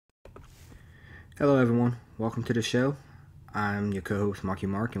Hello, everyone. Welcome to the show. I'm your co-host, Marky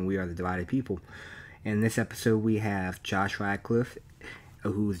Mark, and we are the Divided People. In this episode, we have Josh Ratcliff,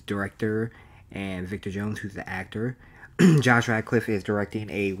 who's director, and Victor Jones, who's the actor. Josh Ratcliff is directing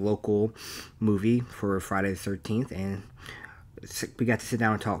a local movie for Friday the 13th, and we got to sit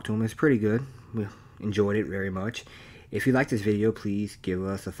down and talk to him. It's pretty good. We enjoyed it very much. If you like this video, please give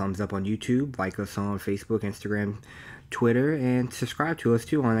us a thumbs up on YouTube, like us on Facebook, Instagram, Twitter, and subscribe to us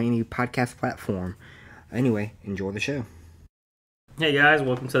too on any podcast platform. Anyway, enjoy the show. Hey guys,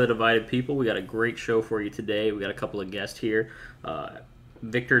 welcome to the Divided People. We got a great show for you today. We got a couple of guests here,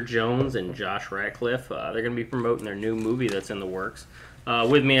 Victor Jones and Josh Ratcliff. They're going to be promoting their new movie that's in the works.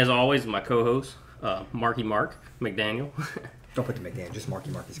 With me, as always, my co-host, Marky Mark McDaniel. Don't put the McDaniel, just Marky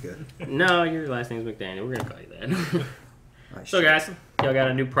Mark is good. No, your last name's McDaniel. We're going to call you that. Right, so guys, y'all got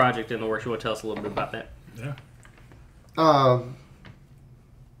a new project in the works. You want to tell us a little bit about that? Yeah.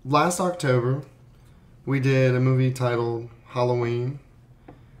 Last October, we did a movie titled Halloween,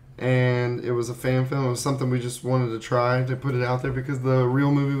 and it was a fan film. It was something we just wanted to try to put it out there because the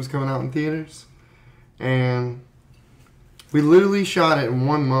real movie was coming out in theaters, and we literally shot it in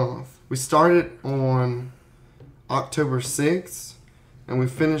 1 month. We started on October 6th, and we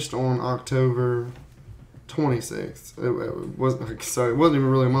finished on October 26th. It wasn't even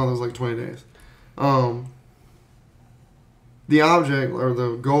really a month. It was like 20 days. The object or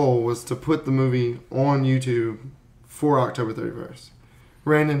the goal was to put the movie on YouTube for October 31st.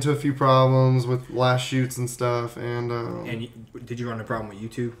 Ran into a few problems with last shoots and stuff, and did you run a problem with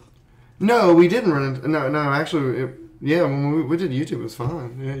YouTube? no, we didn't run into. No, actually, when we did YouTube, it was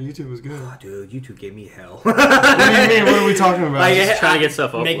fine. Yeah, YouTube was good. Oh, dude, YouTube gave me hell. What do you mean? What are we talking about? Just trying to get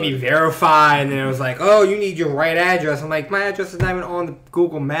stuff uploaded. Make me verify, and then it was like, oh, you need your right address. I'm like, my address is not even on the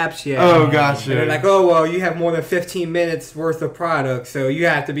Google Maps yet. Oh, gotcha. And they're like, oh, well, you have more than 15 minutes worth of product, so you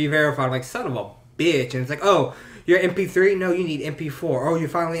have to be verified. I'm like, son of a bitch. And it's like, oh, you're MP3? No, you need MP4. Oh, you're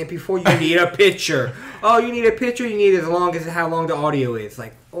finally MP4? You need a picture. Oh, you need a picture? You need as long as how long the audio is.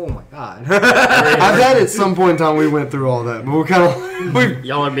 Like, oh my god. I bet at some point in time we went through all that, but we're kind of...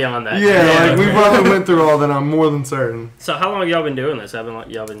 Y'all are beyond that. Yeah, like we probably went through all that, I'm more than certain. So how long have y'all been doing this?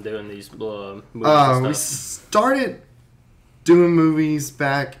 Haven't y'all been doing these movies and We stuff? started doing movies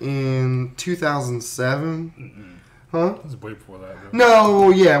back in 2007. Huh? It was way before that. No,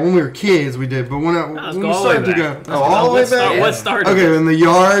 yeah, when we were kids we did, but when Let's we go all the way started to back. go... Oh, all the way back? What started? Okay, in the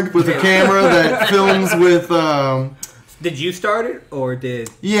yard with a camera that films with... Did you start it, or did...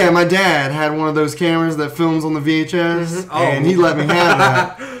 Yeah, my dad had one of those cameras that films on the VHS, and he let me have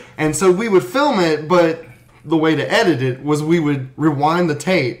that. And so we would film it, but the way to edit it was we would rewind the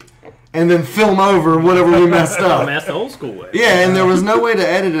tape and then film over whatever we messed up. That's the old school way. Yeah, and there was no way to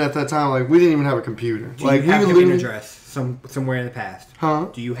edit it at that time. Like, we didn't even have a computer. Do Like, you have we him would an address somewhere in the past? Huh?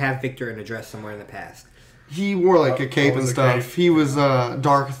 Do you have Victor an address somewhere in the past? He wore like a cape and was a stuff. cape? He was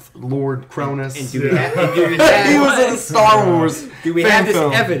Darth Lord Cronus. And do we have, He was in a Star Wars. do we fan have this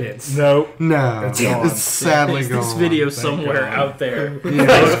film. evidence? Nope. No, It's gone. it's sadly There's gone. this video Thank somewhere God. out there.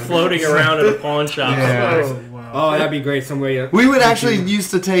 Like, floating around at a pawn shop. Yeah. Oh, wow. Oh, that'd be great somewhere. We would actually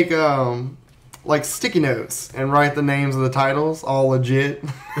used to take like sticky notes and write the names of the titles, all legit, on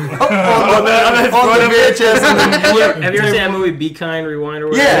the VHS. And then Have you ever seen that movie Be Kind, Rewind, or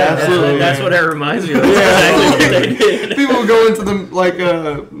whatever? Yeah, absolutely. That's what it reminds me of. Yeah. That's exactly what they did. People would go into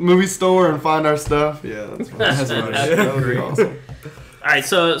the movie store and find our stuff. Yeah, that's funny. That would be awesome. All right,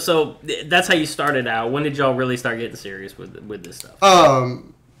 so that's how you started out. When did y'all really start getting serious with this stuff?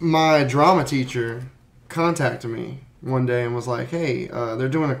 My drama teacher contacted me one day and was like, hey, they're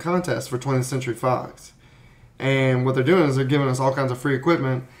doing a contest for 20th Century Fox. And what they're doing is they're giving us all kinds of free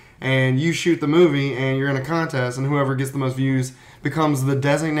equipment, and you shoot the movie and you're in a contest, and whoever gets the most views becomes the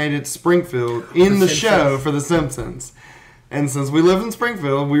designated Springfield in the show for The Simpsons. And since we lived in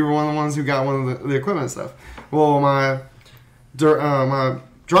Springfield, we were one of the ones who got one of the equipment and stuff. Well, my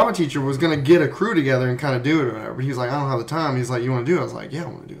drama teacher was going to get a crew together and kind of do it or whatever. But he was like, I don't have the time. He's like, you want to do it? I was like, yeah, I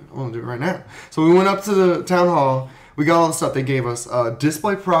want to do it. I want to do it right now. So we went up to the town hall. We got all the stuff. They gave us a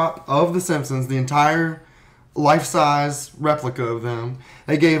display prop of The Simpsons, the entire life-size replica of them.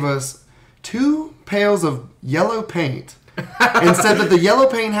 They gave us 2 pails of yellow paint and said that the yellow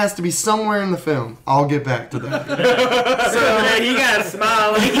paint has to be somewhere in the film. I'll get back to that. So you gotta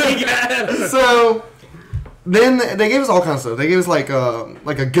smile. So then they gave us all kinds of stuff. They gave us like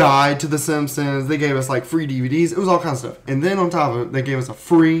a guide to The Simpsons. They gave us like free DVDs. It was all kinds of stuff. And then on top of it, they gave us a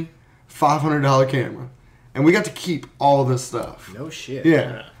free $500 camera. And we got to keep all this stuff. No shit.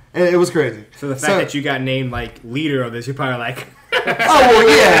 Yeah. And it was crazy. So the fact that you got named like leader of this, you're probably like, well,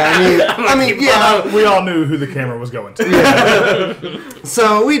 yeah. I mean, yeah. We all knew who the camera was going to. Yeah.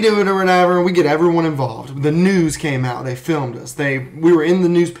 So we do it or whatever. We get everyone involved. The news came out. They filmed us. We were in the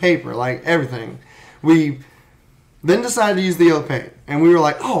newspaper, like everything. We then decided to use the yellow paint, and we were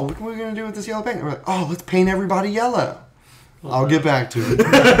like, "Oh, what are we gonna do with this yellow paint?" And we're like, "Oh, let's paint everybody yellow." I'll get back to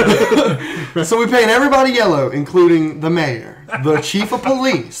it. So we paint everybody yellow, including the mayor, the chief of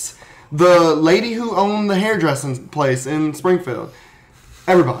police, the lady who owned the hairdressing place in Springfield,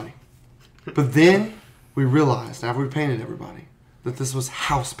 everybody. But then we realized, after we painted everybody, that this was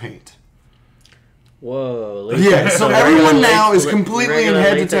house paint. Whoa. Yeah, so everyone now is completely in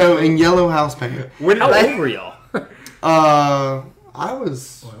head to toe in yellow house paint. How old were y'all? I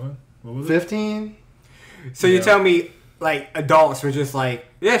was What was it? 15. So you tell me, like, adults were just like,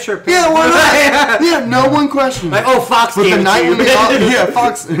 yeah, sure. Yeah, why not? Yeah, no one questioned. Like, oh, Fox But gave the it night to you. when yeah,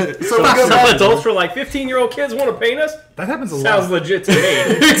 Fox. So we go Some back. adults were like, 15-year-old kids want to paint us? That happens a Sounds lot. legit to me.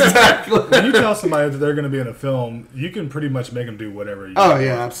 Exactly. When you tell somebody that they're going to be in a film, you can pretty much make them do whatever you Oh want.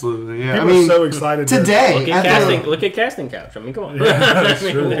 yeah, absolutely. Yeah, People I mean, are so excited. today. Look at Casting Couch. I mean, come on. that's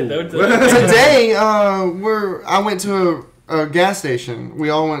true. Today, I went to a gas station. We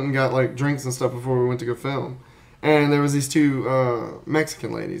all went and got like drinks and stuff before we went to go film. And there was these two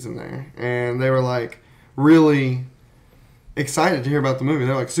Mexican ladies in there, and they were like really excited to hear about the movie.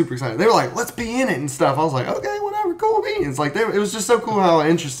 They're like super excited. They were like, "Let's be in it" and stuff. I was like, "Okay, whatever, cool beans." Like it was just so cool how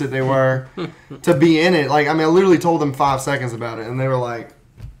interested they were to be in it. Like I mean, I literally told them 5 seconds about it, and they were like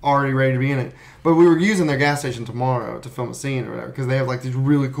already ready to be in it. But we were using their gas station tomorrow to film a scene or whatever because they have like these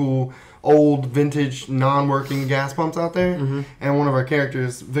really cool old vintage non-working gas pumps out there. Mm-hmm. And one of our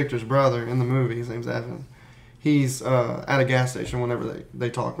characters, Victor's brother in the movie, his name's Evan. He's at a gas station whenever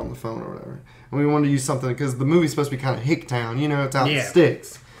they talk on the phone or whatever. And we wanted to use something because the movie's supposed to be kind of hick town. You know, it's out in the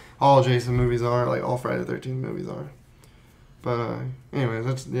sticks. All Jason movies are, like all Friday the 13th movies are. But anyway,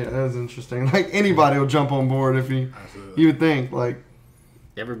 that was interesting. Like anybody will jump on board if you would think like.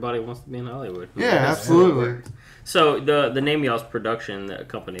 Everybody wants to be in Hollywood. Yeah, absolutely. So the name y'all's production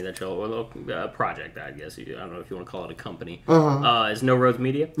company that y'all project, I guess I don't know if you want to call it a company, is No Roads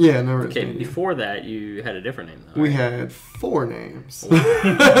Media. Yeah, No Roads Okay, Media. before that you had a different name though. We Right? had 4 names.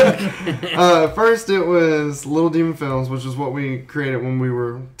 First it was Little Demon Films, which is what we created when we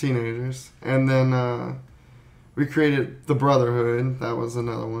were teenagers, and then we created The Brotherhood. That was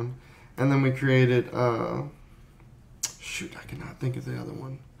another one, and then we created shoot, I cannot think of the other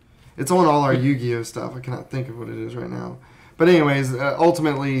one. It's on all our Yu-Gi-Oh stuff. I cannot think of what it is right now. But anyways,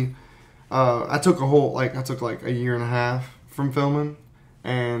 ultimately, I took like a year and a half from filming,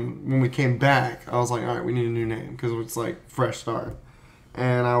 and when we came back, I was like, all right, we need a new name because it's like fresh start.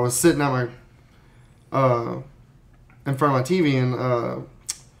 And I was sitting at my in front of my TV, and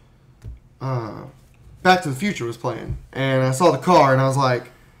Back to the Future was playing, and I saw the car, and I was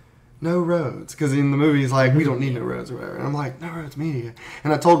like, No Roads, because in the movie he's like, we don't need no roads or whatever, and I'm like, No Roads Media,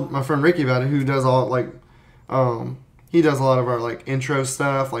 and I told my friend Ricky about it, who does all like, he does a lot of our like intro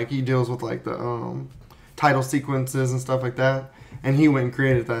stuff, like he deals with like the title sequences and stuff like that, and he went and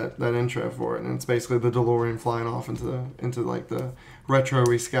created that intro for it, and it's basically the DeLorean flying off into like the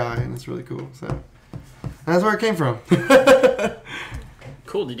retro-y sky, and it's really cool. So that's where it came from.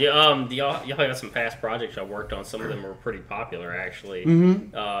 Cool. Did you y'all got some past projects y'all worked on? Some of them were pretty popular, actually.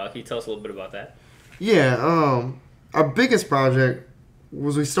 Mm-hmm. Can you tell us a little bit about that? Yeah. Our biggest project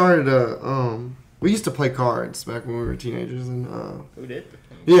was we started we used to play cards back when we were teenagers, and Who did?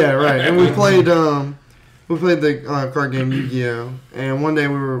 yeah, right. And we played the card game Yu-Gi-Oh. And one day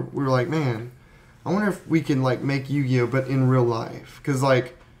we were like, man, I wonder if we can like make Yu-Gi-Oh but in real life, because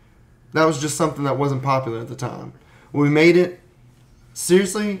like that was just something that wasn't popular at the time. When we made it,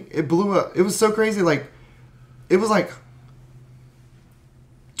 seriously, it blew up. It was so crazy. Like, it was like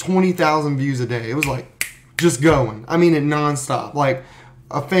 20,000 views a day. It was like just going. I mean, it nonstop. Like,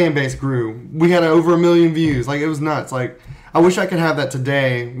 a fan base grew. We had over 1 million views. Like, it was nuts. Like, I wish I could have that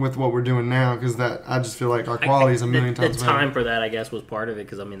today with what we're doing now, because I just feel like our quality is a million times the better. time for that, I guess, was part of it,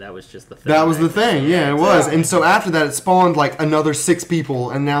 because I mean that was just the thing. That was the thing, yeah, it was. And so after that, it spawned like another 6 people,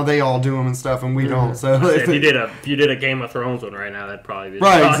 and now they all do them and stuff, and we don't. So if you did a Game of Thrones one right now, that'd probably be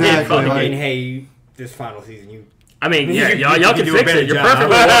right, exactly. I Like, mean, hey, this final season, I mean, yeah, you y'all can can do a fix better it. You're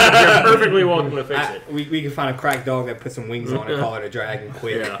job. perfectly welcome to fix it. we can find a crack dog that put some wings on it, call it a dragon,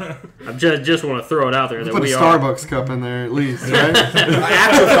 quit. Yeah, I just want to throw it out there that put we a are. Starbucks cup in there at least, right?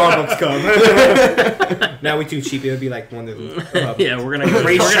 Actual Starbucks cup. Now we too cheap. It would be like one of the Yeah, we're gonna go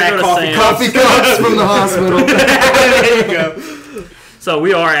Racetrack to coffee Sam's. Coffee cups from the hospital. There you go. So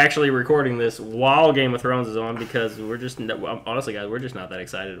we are actually recording this while Game of Thrones is on because honestly, guys, we're just not that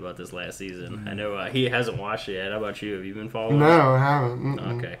excited about this last season. I know he hasn't watched it yet. How about you? Have you been following? No, I haven't.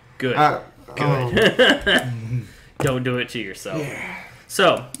 Okay, good. Good. Don't do it to yourself. Yeah.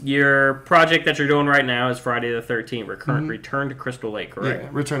 So, your project that you're doing right now is Friday the 13th, Return to Crystal Lake, correct? Yeah,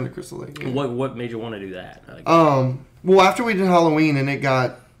 Return to Crystal Lake. Yeah. What made you want to do that? Well, after we did Halloween and it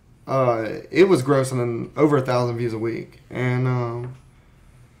got, it was grossing over 1,000 views a week. And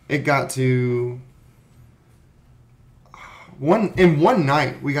it got to, in one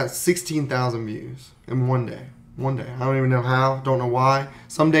night, we got 16,000 views in one day. One day. I don't even know how. Don't know why.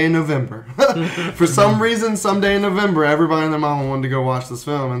 Someday in November. For some reason, someday in November, everybody and their mama wanted to go watch this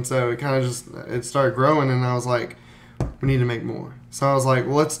film. And so it kind of it started growing. And I was like, we need to make more. So I was like,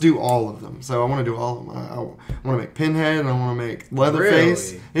 well, let's do all of them. So I want to do all of them. I want to make Pinhead and I want to make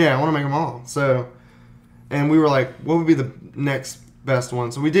Leatherface. Really? Yeah, I want to make them all. So, and we were like, what would be the next best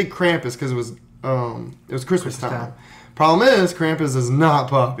one? So we did Krampus because it was Christmas time. Problem is, Krampus is not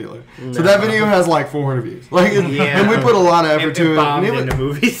popular. No. So that video has like 400 views. And we put a lot of effort to it. And it into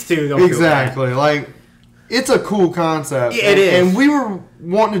movies too. Don't exactly. Like, it's a cool concept. Yeah, it is. And we were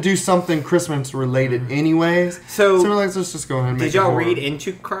wanting to do something Christmas related anyways. So we're like, let's just go ahead and make it. Did y'all read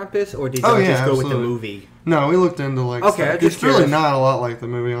into Krampus or did y'all just go with the movie? No, we looked into it's really not a lot like the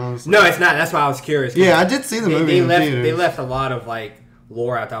movie, honestly. No, it's not. That's why I was curious. Yeah, I did see the movie in theaters. They left a lot of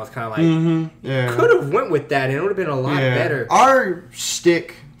lore out that was kind of could have went with that and it would have been a lot better. Our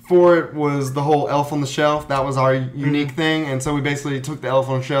shtick for it was the whole elf on the shelf. That was our unique thing, and so we basically took the elf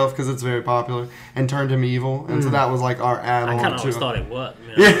on the shelf because it's very popular and turned him evil, and so that was like our add-on. I kind of always thought it was.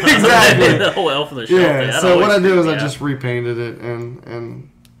 Yeah, exactly. The whole elf on the shelf. Yeah. So what I did was I just repainted it and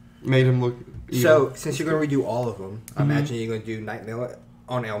made him look evil. So since you're going to redo all of them, I imagine you're going to do Nightmare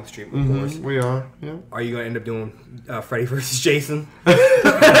on Elm Street, of course. We are, yeah. Are you going to end up doing Freddy vs. Jason?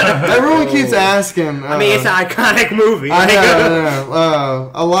 Everyone keeps asking. I mean, it's an iconic movie. I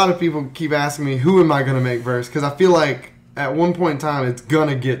know. A lot of people keep asking me, who am I going to make verse? Because I feel like at one point in time, it's going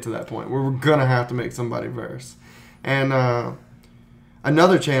to get to that point where we're going to have to make somebody verse. And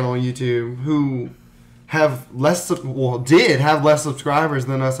another channel on YouTube who did have less subscribers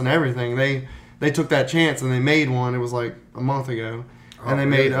than us and everything, they took that chance and they made one. It was like a month ago. And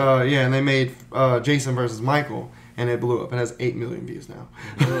they made Jason versus Michael, and it blew up. It has 8 million views now,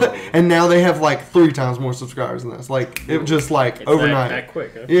 and now they have like 3 times more subscribers than us. Like it just it's overnight. That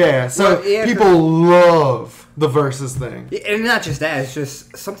quick. Huh? Yeah, so people love the versus thing, and not just that. It's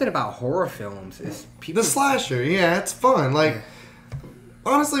just something about horror films. The slasher. Yeah, it's fun.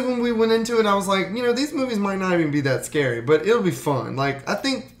 Honestly, when we went into it, I was like, these movies might not even be that scary, but it'll be fun. Like I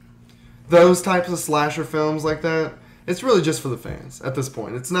think those types of slasher films like that. It's really just for the fans at this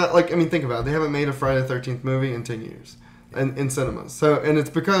point. It's not think about it. They haven't made a Friday the 13th movie in 10 years in cinemas. So, and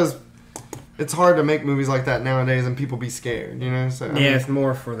it's because it's hard to make movies like that nowadays and people be scared, So it's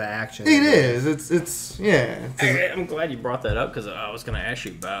more for the action. It is. I'm glad you brought that up because I was going to ask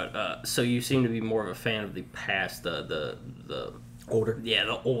you about. So you seem to be more of a fan of the past, the older. Yeah,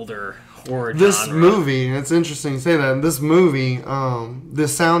 the older horror. This genre. movie, and it's interesting to say that. This movie, the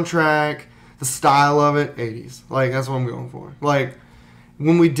soundtrack. The style of it, 80s. That's what I'm going for.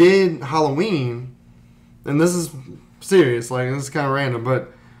 When we did Halloween, and this is serious, this is kind of random,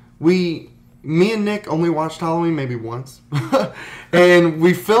 but me and Nick only watched Halloween maybe once. And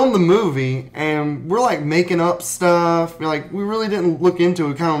we filmed the movie, and we're making up stuff. We really didn't look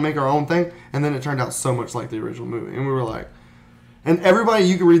into it, kind of make our own thing. And then it turned out so much like the original movie. And we were and everybody,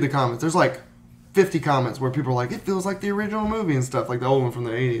 you can read the comments. There's 50 comments where people are like, it feels like the original movie and stuff, like the old one from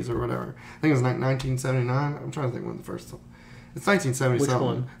the 80s or whatever. I think it was 1979. I'm trying to think when the first one. It's 1970 Which something.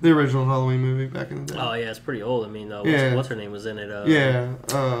 one? The original Halloween movie back in the day. Oh, yeah, it's pretty old. I mean, what's her name was in it? I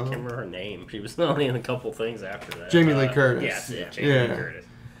can't remember her name. She was only in a couple things after that. Jamie Lee Curtis. Yes, Jamie Lee Curtis.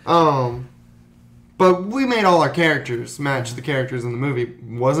 But we made all our characters match the characters in the movie.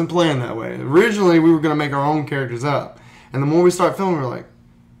 Wasn't planned that way. Originally, we were going to make our own characters up. And the more we start filming, we're like,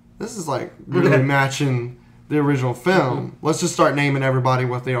 this is really matching the original film. Let's just start naming everybody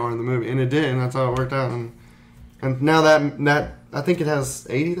what they are in the movie, and it did, and that's how it worked out. And now that I think it has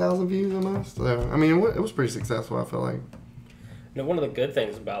 80,000 views almost. So, I mean, it was pretty successful. I feel like. One of the good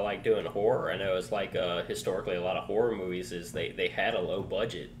things about doing horror, I know it's historically a lot of horror movies is they had a low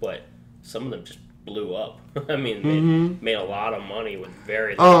budget, but some of them just blew up. I mean, they made a lot of money with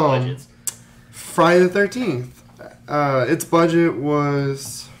very low budgets. Friday the 13th, its budget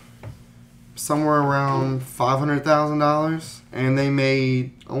was somewhere around $500,000, and they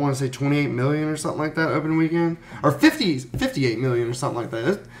made, I want to say, $28 million or something like that opening weekend, or $58 million or something like that.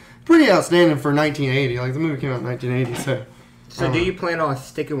 It's pretty outstanding for 1980. The movie came out in 1980, so So do you plan on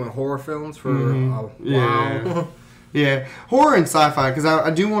sticking with horror films for a while? Yeah. Yeah, horror and sci-fi, because I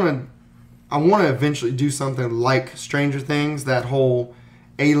do want to. I want to eventually do something like Stranger Things, that whole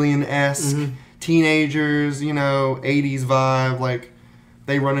alien-esque teenagers, 80s vibe, like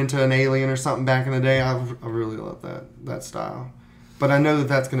they run into an alien or something back in the day. I really love that style. But I know that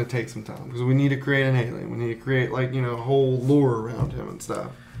that's going to take some time because we need to create an alien. We need to create a whole lore around him and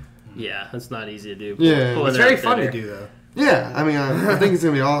stuff. Yeah, it's not easy to do. Yeah. It's very fun to do, though. Yeah, I mean, I think it's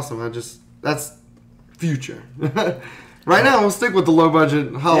going to be awesome. That's future. Right now, we'll stick with the low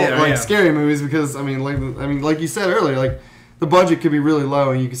budget, scary movies because like you said earlier, like the budget could be really low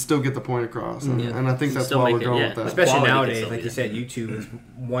and you can still get the point across, and I think that's why we're going with that. Especially Quality nowadays, like you said, YouTube is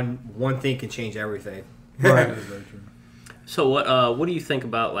one thing can change everything. Right. So what do you think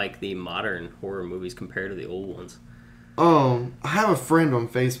about like the modern horror movies compared to the old ones? I have a friend on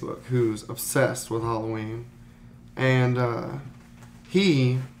Facebook who's obsessed with Halloween, and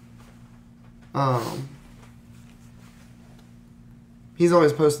he's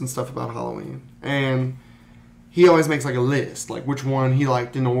always posting stuff about Halloween, and he always makes like a list, like which one he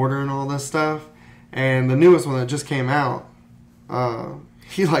liked in order and all this stuff. And the newest one that just came out,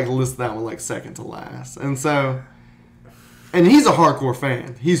 he like lists that one like second to last. And so, and he's a hardcore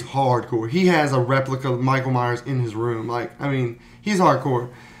fan. He's hardcore. He has a replica of Michael Myers in his room. He's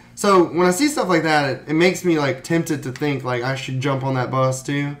hardcore. So when I see stuff like that, it makes me like tempted to think like I should jump on that bus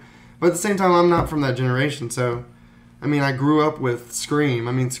too. But at the same time, I'm not from that generation, so. I grew up with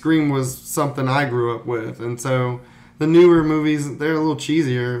Scream. Scream was something I grew up with. And so the newer movies, they're a little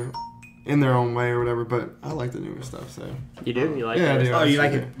cheesier in their own way or whatever, but I like the newer stuff. So You do? You like yeah, it? I do. Oh, you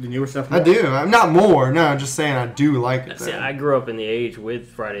like the newer stuff more? I do. I'm not more. No, I'm just saying I do like it. See, I grew up in the age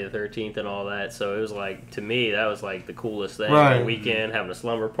with Friday the 13th and all that, so it was like, to me, that was like the coolest thing. Right. The weekend, having a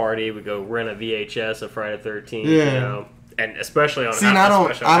slumber party, we go rent a VHS of Friday the 13th, Yeah. And especially on See, and I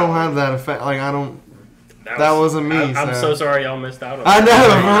don't have that effect. Like, I don't. That wasn't me. I'm so sorry y'all missed out on I that.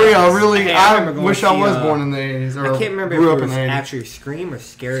 know, for real. Really, Hey, I remember I going wish to I see, was born in the 80s. Or I can't remember grew if up it in was the 80s. actually a Scream or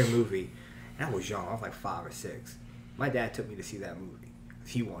Scary Movie. And I was young. I was like 5 or 6. My dad took me to see that movie.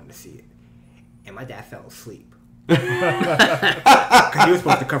 He wanted to see it. And my dad fell asleep. Because he was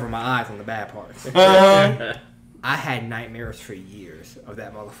supposed to cover my eyes on the bad parts. I had nightmares for years of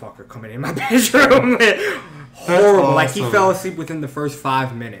that motherfucker coming in my bedroom. Horrible. Awesome. Like, he fell asleep within the first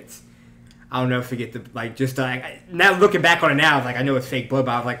 5 minutes. I'll never forget now looking back on it now, I know it's fake blood,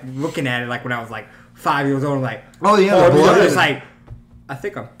 but I was looking at it when I was 5 years old, oh yeah, the blood. It's I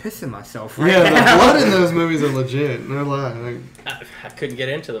think I'm pissing myself right Yeah, now. the blood in those movies are legit. No lie. I couldn't get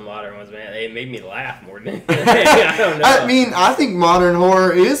into the modern ones, man. They made me laugh more than anything. I don't know. I think modern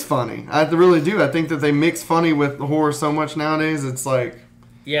horror is funny. I really do. I think that they mix funny with horror so much nowadays. It's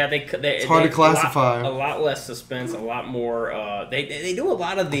Yeah, it's hard to classify. A lot less suspense, a lot more. They do a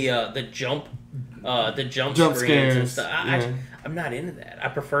lot of the jump screens scares. and stuff. Yeah. I'm not into that. I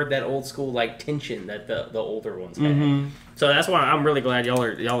preferred that old school tension that the older ones had. Mm-hmm. So that's why I'm really glad y'all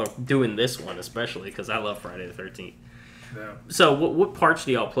are doing this one, especially because I love Friday the 13th. Yeah. So what parts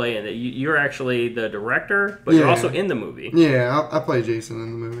do y'all play in it? You're actually the director, but you're also in the movie. Yeah, I play Jason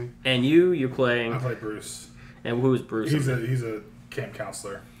in the movie. And you're playing. I play Bruce. And who's Bruce? He's a camp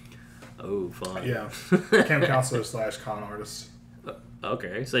counselor. Oh, fun. Yeah, camp counselor / con artist.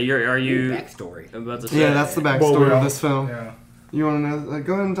 Okay, so are you backstory? I'm about to say. Yeah, that's the backstory of this film. Yeah. You want to know?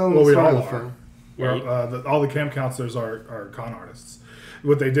 Go ahead and tell them Well, the we story all of the are. film. Where all the camp counselors are con artists.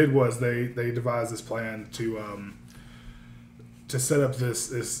 What they did was they devised this plan to set up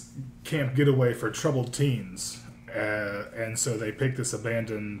this camp getaway for troubled teens, and so they picked this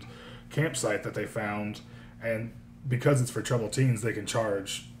abandoned campsite that they found, and because it's for troubled teens, they can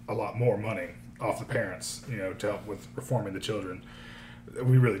charge a lot more money off the parents, to help with reforming the children.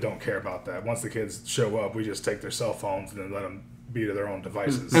 We really don't care about that. Once the kids show up, we just take their cell phones and then let them be to their own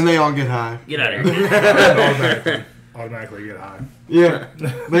devices. And they all get high. Get out of here. automatically get high. Yeah,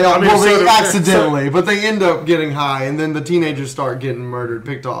 they all, so they the- accidentally, but they end up getting high, and then the teenagers start getting murdered,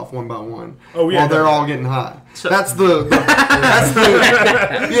 picked off one by one. Oh, yeah, while they're definitely. all getting high. So- That's the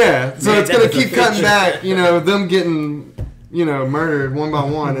yeah. So it's gonna keep cutting back, them getting murdered one by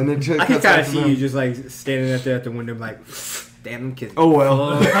one, and it just I can cuts kind back of to see them. you just standing out there at the window damn them kids. Oh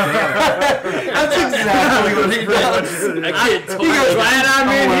well. That's exactly what he does. That kid totally, Glad I'm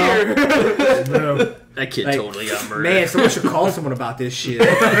in here. No. that kid Like, totally got murdered. Man, someone should call someone about this shit.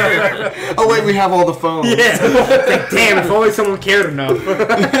 Oh wait, we have all the phones. Yeah. Damn, if only someone cared enough.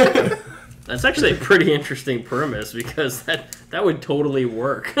 That's actually a pretty interesting premise because that would totally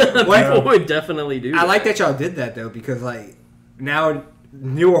work. People would definitely do that. I like that y'all did that though, because now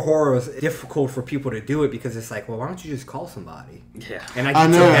newer horror is difficult for people to do it because it's like, well, why don't you just call somebody? Yeah. And I I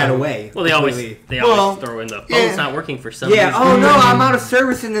can know. take that away. Well, they always Well, throw in the phone's yeah. not working for some Yeah. reason. Oh no, I'm out of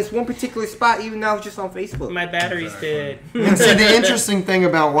service in this one particular spot, even though I was just on Facebook. My battery's dead. And see, the interesting thing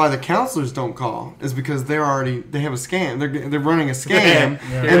about why the counselors don't call is because they have a scam. They're running a scam,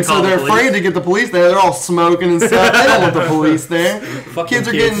 Yeah. and so Call the they're police. afraid to get the police there. They're all smoking and stuff. They don't want the police there. Kids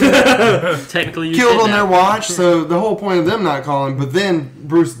are getting Technically, you killed did on their that. watch, so the whole point of them not calling. But then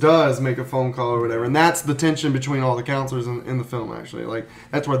Bruce does make a phone call or whatever, and that's the tension between all the counselors in the film. Actually, like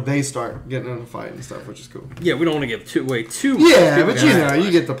that's where they start getting in a fight and stuff, which is cool. Yeah, we don't want to give too much. Yeah, but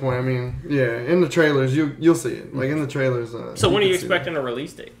you get the point. I mean, yeah, in the trailers you'll see it. Like in the trailers. So when are you can see that. expecting a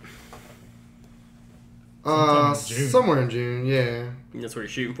release date? Sometime in June. Somewhere in June, yeah. That's what you're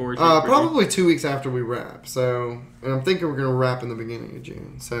shooting for? Probably 2 weeks after we wrap. So, and I'm thinking we're gonna wrap in the beginning of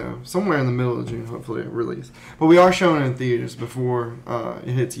June. So somewhere in the middle of June, hopefully, a release. But we are showing it in theaters before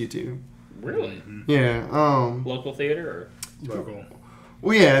it hits YouTube. Really? Yeah. Local theater or? Local.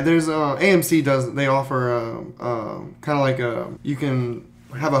 Well, yeah. There's AMC does. They offer kind of like you can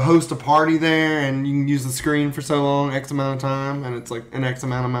have a host a party there, and you can use the screen for so long, X amount of time, and it's like an X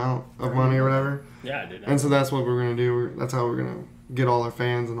amount of money or whatever. Yeah, I did. And so that's what we're gonna do. That's how we're gonna get all our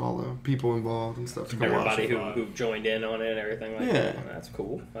fans and all the people involved and stuff to come watch Everybody it. who joined in on it and everything like Yeah. that. That's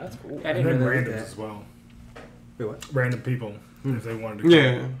cool. That's cool. I And didn't then know they did randoms that. as well. Wait, what? Random people, if they wanted to.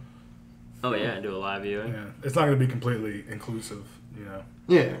 Yeah, Oh yeah, do a live viewing. Yeah. It's not going to be completely inclusive,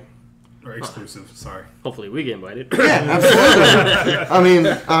 yeah, or exclusive. Sorry. Hopefully we get invited. yeah, absolutely. I mean,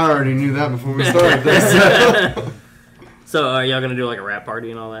 I already knew that before we started this. So. So are y'all gonna do like a rap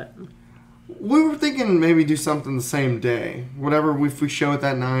party and all that? We were thinking maybe do something the same day. Whatever, if we show it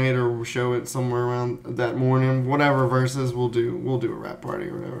that night or we show it somewhere around that morning, whatever versus we'll do a rap party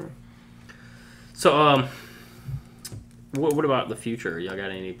or whatever. So what about the future? Y'all got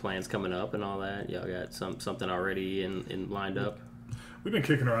any plans coming up and all that? Y'all got something already in lined up? We've been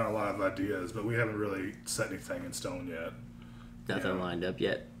kicking around a lot of ideas, but we haven't really set anything in stone yet. Nothing Yeah. lined up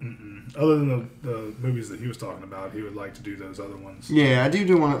yet. Other than the movies that he was talking about, he would like to do those other ones. Yeah, I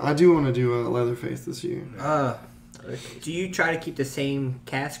do want to do a Leatherface this year. Do you try to keep the same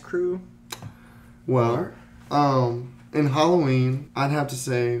cast crew? Well, in Halloween, I'd have to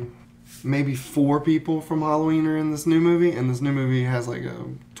say maybe 4 people from Halloween are in this new movie, and this new movie has like a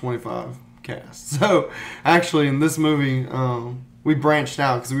 25 cast. So, actually, in this movie, we branched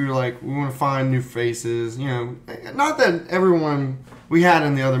out because we were like, we want to find new faces. You know, not that everyone we had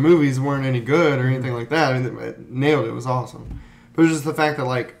in the other movies weren't any good or anything like that. I mean, it nailed it. It was awesome. But it was just the fact that,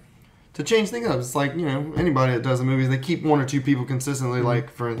 like, to change things up, it's like, you know, anybody that does a movie, they keep 1 or 2 people consistently. Like,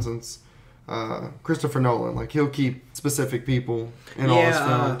 for instance, Christopher Nolan. Like, he'll keep specific people in all his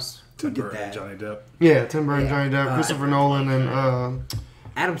films. Tim did Burton and that? Johnny Depp. Yeah, Tim Burton, Yeah. Johnny Depp, Christopher Nolan, and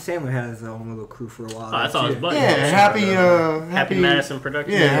Adam Sandler had his own little crew for a while. I saw his buddy. Happy Madison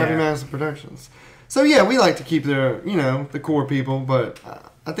Productions. Yeah, Happy Madison Productions. So yeah, we like to keep the core people, but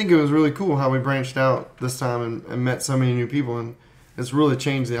I think it was really cool how we branched out this time and met so many new people, and it's really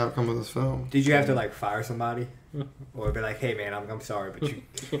changed the outcome of this film. Did you have to like fire somebody, or be like, "Hey man, I'm sorry, but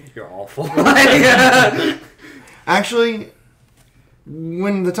you're awful." Actually,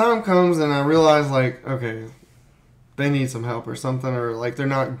 when the time comes and I realize, like, okay, they need some help or something, or like they're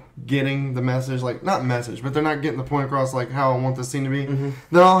not getting the message, like not message, but they're not getting the point across like how I want this scene to be, then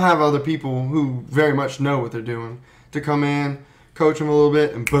I'll have other people who very much know what they're doing to come in, coach them a little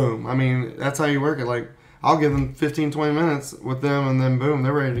bit, and boom. I mean, that's how you work it. Like, I'll give them 15, 20 minutes with them, and then boom,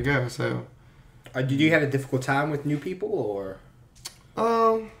 they're ready to go. So, Did you have a difficult time with new people, or?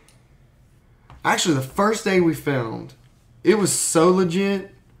 actually, the first day we filmed, it was so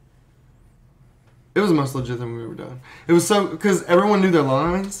legit. It was the most legit thing we've ever done. It was so, because everyone knew their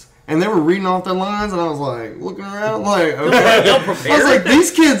lines, and they were reading off their lines, and I was like, looking around, like, okay. I was like,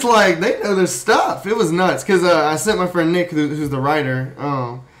 these kids, like, they know their stuff. It was nuts, because I sent my friend Nick, who's the writer,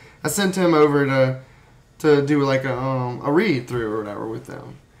 I sent him over to do, like, a read-through or whatever with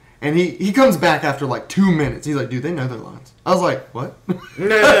them. And he comes back after, like, 2 minutes. He's like, dude, they know their lines. I was like, what?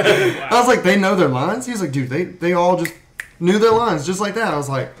 I was like, they know their lines? He's like, dude, they all just knew their lines, just like that. I was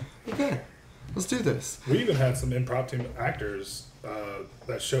like, okay. Let's do this. We even had some impromptu actors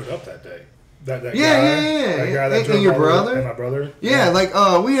that showed up that day. That Yeah, guy, yeah. That guy that And drove your all the way- brother? and my brother. Yeah, like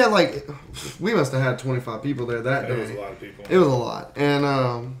we had like we must have had 25 people there that It day. was a lot of people. It was a lot,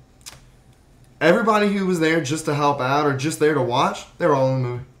 and everybody who was there just to help out or just there to watch, they were all in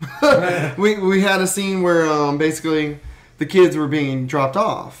the movie. we had a scene where basically the kids were being dropped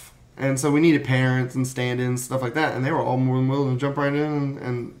off, and so we needed parents and stand-ins stuff like that, and they were all more than willing to jump right in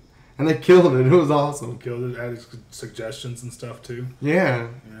and and they killed it. It was awesome. Killed it. Added suggestions and stuff too. Yeah.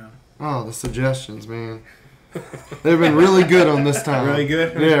 Yeah. Oh, the suggestions, man. They've been really good on this time. Really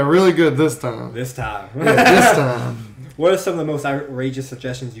good? Yeah, really good this time. This time. Yeah, this time. What are some of the most outrageous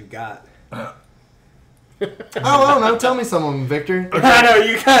suggestions you've got? Oh, I don't know. Tell me some of them, Victor. I know,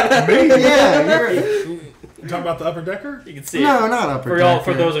 you kind of... Yeah, you're... You talking about the upper decker? You can see No, it. not upper For y'all, deck,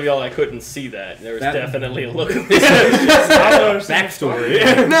 for yeah. those of y'all that couldn't see that, there was That- definitely a look.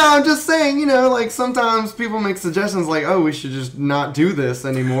 Backstory. No, I'm just saying, you know, like sometimes people make suggestions like, oh, we should just not do this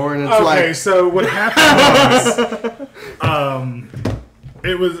anymore. And it's Okay, like, so what happened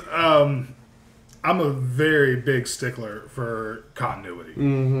was, I'm a very big stickler for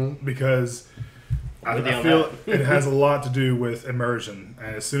continuity because I With you on feel it has a lot to do with immersion.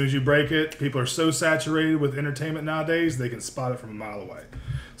 And as soon as you break it, people are so saturated with entertainment nowadays, they can spot it from a mile away.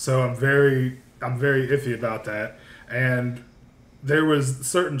 So I'm very iffy about that. And there was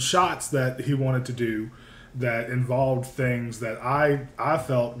certain shots that he wanted to do that involved things that I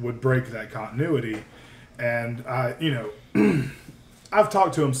felt would break that continuity. And I've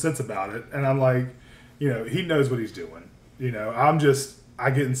talked to him since about it, and I'm like, he knows what he's doing. I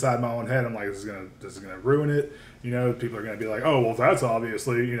get inside my own head. I'm like, this is gonna ruin it. People are gonna be like, oh, well, that's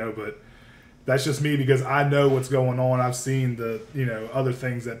obviously, but that's just me because I know what's going on. I've seen the, other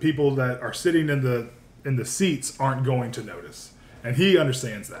things that people that are sitting in the seats aren't going to notice, and he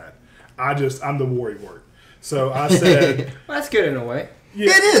understands that. I'm the worrywart. So I said, Well, that's good in a way.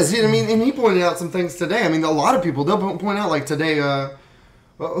 yeah, it is. I mean, and he pointed out some things today. I mean, a lot of people, they'll point out, like today,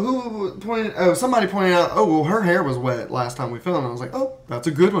 somebody pointed out, oh, well, her hair was wet last time we filmed. I was like, oh, that's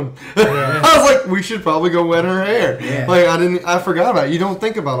a good one. I was like, we should probably go wet her hair. Yeah. Like, I forgot about it. You don't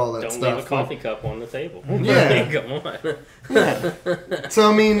think about all that Don't stuff. leave a coffee cup on the table. Yeah. Come on. So,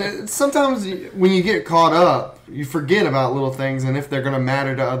 I mean, sometimes when you get caught up, you forget about little things and if they're going to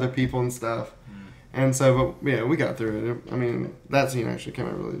matter to other people and stuff. And so, but yeah, we got through it. I mean, that scene actually came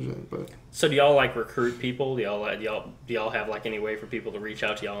out really legit. But So do y'all recruit people? Do y'all have any way for people to reach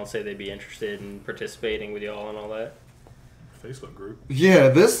out to y'all and say they'd be interested in participating with y'all and all that? Facebook group. yeah,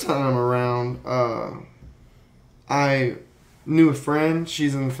 this time around, I knew a friend.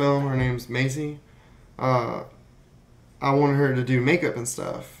 She's in the film. Her name's Macy. I wanted her to do makeup and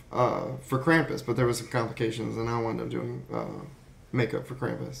stuff for Krampus, but there was some complications, and I wound up doing makeup for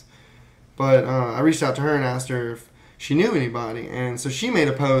Krampus. But I reached out to her and asked her if she knew anybody, and so she made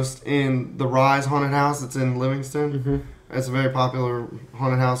a post in the Rise Haunted House that's in Livingston. It's a very popular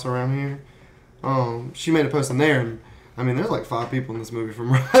haunted house around here. She made a post in there, and I mean, there's like 5 people in this movie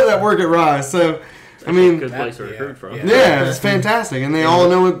from that work at Rise. So, I mean, Good place to recruit from. yeah, it's fantastic, and they all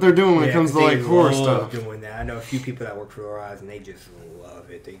know what they're doing when it comes to like horror stuff. Doing that. I know a few people that work for the Rise, and they just love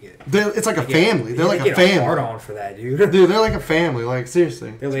it. It's like a family. They're like a Hard family. on for that, dude. Dude, they're like a family. Like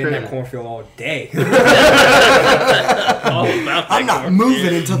seriously. They live in that cornfield all day. All about that I'm not corn.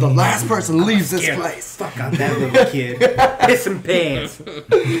 moving until the last person leaves this Get the place. fuck out that little kid. Piss some pants.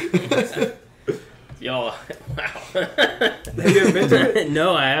 Y'all, wow. Have you ever been to it?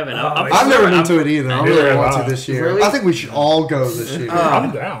 No, I haven't. I've never been to it either. I really neither want have to I. this year. Really? I think we should all go this year.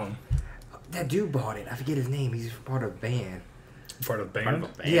 I'm down. That dude bought it. I forget his name. He's part of a band. Part of Part band.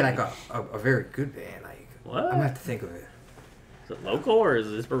 of a band. He had like a very good band. Like What? I'm gonna have to think of it. Is it local or is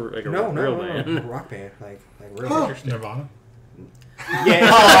this like a No, real no, band? a rock band. Like real Huh. interesting. Nirvana. Yeah,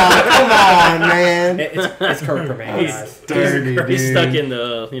 Oh, come on, man. it's Kurt Cobain. guys. Dirty, dude. He's stuck in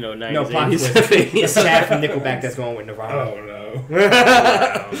the 90s, No, plot 80s. twist. It's Chad from Nickelback that's going with Nirvana. Oh no.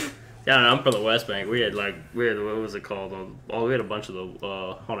 Yeah, I don't know, I'm from the West Bank. We had what was it called? We had a bunch of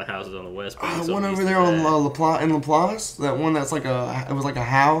the haunted houses on the West Bank. so one we over used there to on do that. Laplace. That one that's like it was like a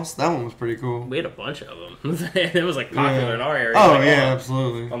house. That one was pretty cool. We had a bunch of them. It was popular Yeah. in our area. Oh Like, yeah,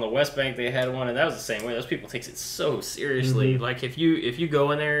 absolutely. On the West Bank, they had one, and that was the same way. Those people takes it so seriously. Like if you go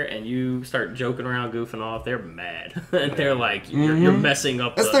in there and you start joking around, goofing off, they're mad, and they're like, you're messing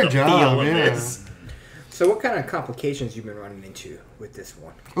up That's the their job, feel of yeah. this. So what kind of complications you been running into with this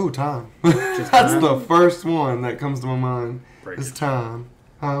one? Oh, time. Just That's time? the first one that comes to my mind. Breakage. Is time.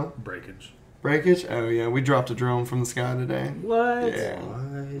 Huh? Breakage. Breakage? Oh yeah, we dropped a drone from the sky today. What? Yeah.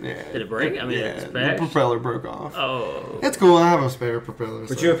 What? Yeah. Did it break? I mean, yeah, it's the bad. propeller broke off. Oh. It's cool. I have a spare propeller.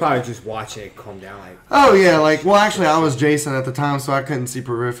 But so- you would probably just watch it calm down. Like, Oh yeah, well actually I was Jason at the time, so I couldn't see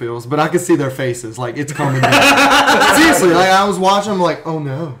peripherals, but I could see their faces. Like it's coming down. Seriously, like I was watching, I'm like, oh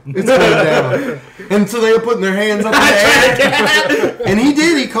no, it's coming down. And so they were putting their hands up in the air, and he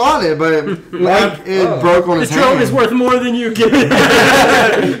did. He caught it, but it broke on The his drone hand. is worth more than you give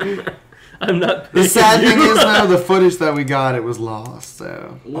it. I'm not. The sad paying thing you. is though, the footage that we got, it was lost.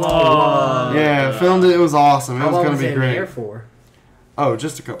 So Whoa. yeah, filmed it. It was awesome. It how was long gonna was be it in the air great. for? Oh,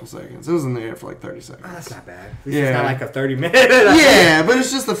 just a couple seconds. It was in the air for like 30 seconds. Oh, that's not bad. At least Yeah. it's not like a 30-minute. Yeah, but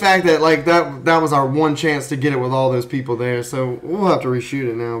it's just the fact that like that was our one chance to get it with all those people there. So we'll have to reshoot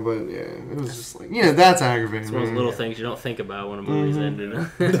it now. But yeah, it was just like that's aggravating. It's one of those man. little things you don't think about when a movie's ended.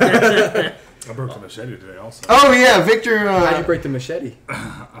 I broke the machete today also. Oh yeah, Victor. How'd you break the machete?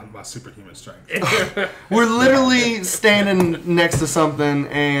 On my superhuman strength. We're literally standing next to something,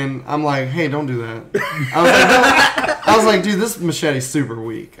 and I'm like, "Hey, don't do that." I was like, "Dude, this machete's super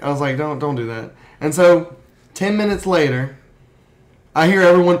weak." I was like, "Don't do that." And so, 10 minutes later, I hear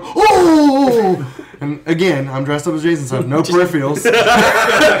everyone, "Oh!" And again, I'm dressed up as Jason, so I have no peripherals, and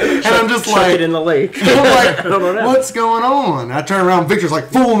I'm just Chuck like, it in the lake. I'm like, I don't know. what's going on? I turn around, Victor's like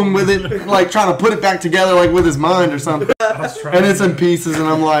fooling him with it, like trying to put it back together, like with his mind or something. I was trying And it's in pieces, and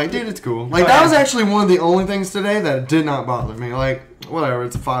I'm like, dude, it's cool. Like, that was actually one of the only things today that did not bother me. Like, whatever,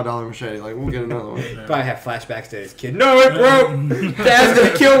 it's a $5 machete. Like, we'll get another one. Probably have flashbacks to his kid. No, it broke. Dad's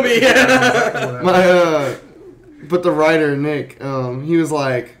gonna kill me. But the writer, Nick, he was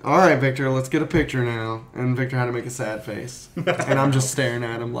like, all right, Victor, let's get a picture now. And Victor had to make a sad face. And I'm just staring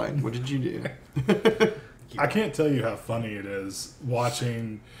at him like, what did you do? I can't tell you how funny it is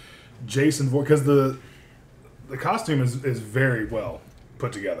watching Jason Voorhees, because the costume is very well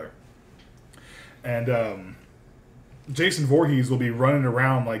put together. And Jason Voorhees will be running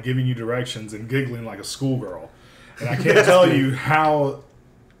around like giving you directions and giggling like a schoolgirl. And I can't tell you how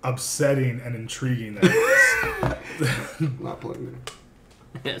upsetting and intriguing that is. Not playing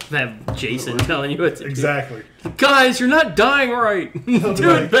it. Have Jason telling you what to Exactly. do. Guys, you're not dying right.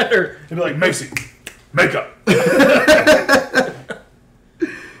 Do it better. He'd be like, Macy, makeup.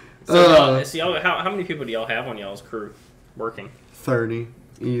 So y'all, how many people do y'all have on y'all's crew working? 30,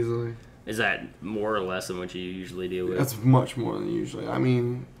 easily. Is that more or less than what you usually deal with? That's much more than usually. I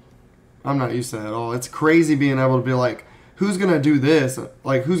mean, I'm not used to that at all. It's crazy being able to be like, who's going to do this?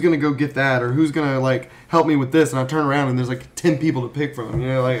 Like, who's going to go get that? Or who's going to, like, help me with this? And I turn around and there's, like, 10 people to pick from,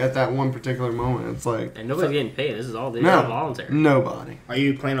 like, at that one particular moment. It's like... And nobody's getting paid. This is all all No, voluntary. nobody. Are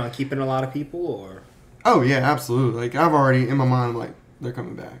you planning on keeping a lot of people, or? Oh, yeah, absolutely. Like, I've already, in my mind, I'm like, they're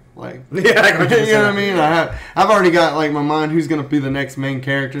coming back. Like, Yeah, you know what I mean? I've already got, like, my mind who's going to be the next main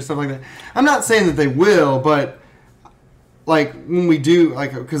character, stuff like that. I'm not saying that they will, but, like, when we do,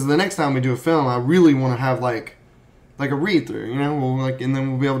 like, because the next time we do a film, I really want to have, like a read-through, we'll, like, and then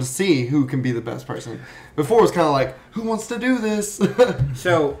we'll be able to see who can be the best person. Before it was kind of like, who wants to do this?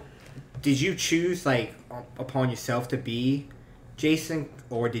 So, did you choose, like, upon yourself to be Jason,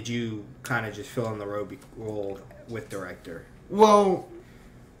 or did you kind of just fill in the role with director? Well,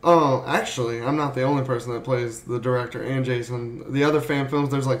 actually, I'm not the only person that plays the director and Jason. The other fan films,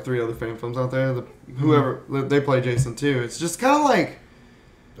 there's like 3 other fan films out there. Whoever, they play Jason too. It's just kind of like...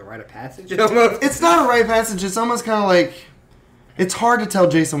 The rite of passage? It's not a rite of passage. It's almost kind of like... It's hard to tell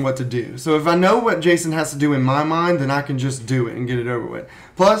Jason what to do. So if I know what Jason has to do in my mind, then I can just do it and get it over with.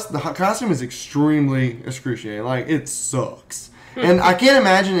 Plus, the costume is extremely excruciating. Like, it sucks. And I can't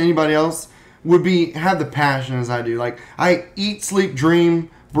imagine anybody else would have the passion as I do. Like, I eat, sleep, dream,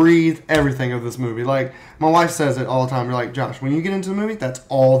 breathe everything of this movie. Like, my wife says it all the time. You're like, Josh, when you get into the movie, that's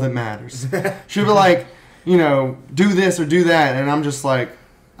all that matters. She'll be like, do this or do that. And I'm just like,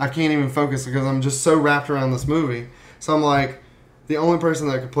 I can't even focus because I'm just so wrapped around this movie. So I'm like, the only person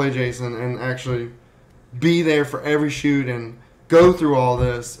that could play Jason and actually be there for every shoot and go through all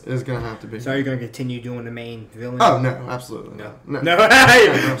this is going to have to be. So are you going to continue doing the main villain? Oh, no, absolutely No. not. No.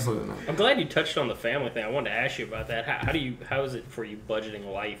 Absolutely not. I'm glad you touched on the family thing. I wanted to ask you about that. How is it for you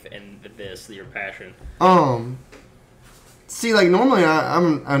budgeting life and your passion? See, like, normally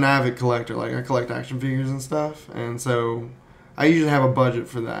I'm an avid collector. Like, I collect action figures and stuff, and so I usually have a budget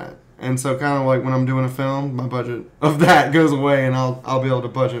for that. And so kind of like when I'm doing a film, my budget of that goes away, and I'll be able to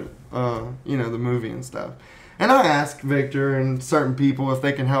budget, the movie and stuff. And I ask Victor and certain people if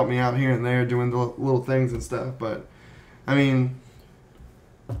they can help me out here and there doing the little things and stuff. But, I mean,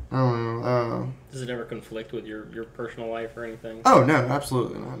 I don't know. Does it ever conflict with your personal life or anything? Oh, no,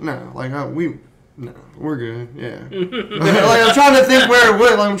 absolutely not. No, like, no, we're good, yeah. Like, I'm trying to think where it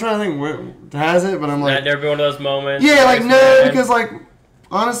would. Like, I'm trying to think where it has it, but I'm like... Not never be one of those moments? Yeah, like, no, because, like,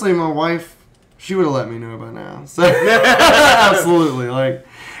 honestly, my wife, she would have let me know by now. So, absolutely. Like,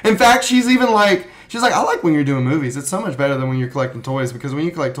 in fact, she's like, I like when you're doing movies. It's so much better than when you're collecting toys, because when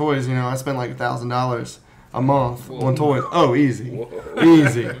you collect toys, I spend like $1,000 a month on toys. Oh, easy.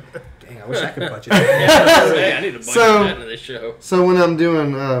 Easy. Dang, I wish I could budget I need to budget that into this show. So when I'm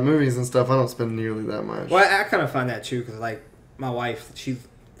doing movies and stuff, I don't spend nearly that much. Well, I kind of find that too, because like my wife, she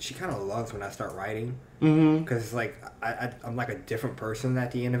kind of loves when I start writing, because it's like I'm like a different person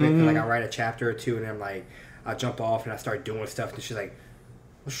at the end of it. 'Cause, like I write a chapter or two, and I'm like, I jump off and I start doing stuff, and she's like,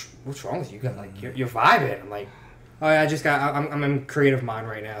 "What's wrong with you? You got like you're vibing." I'm like, "Oh yeah, I'm in creative mind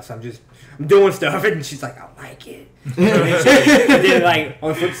right now, so I'm doing stuff." And she's like, "I like it." And then like on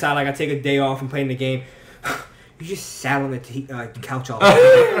the flip side, like I take a day off from playing the game. You just sat on the couch all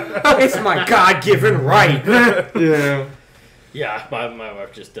day. It's my God-given right. Yeah. Yeah, my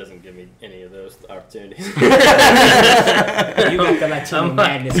wife just doesn't give me any of those opportunities. You got the Latino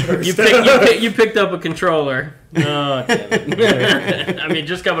madness first. You picked up a controller. Oh, damn it. I mean,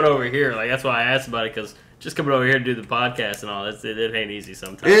 just coming over here, like that's why I asked about it, because just coming over here to do the podcast and all, it ain't easy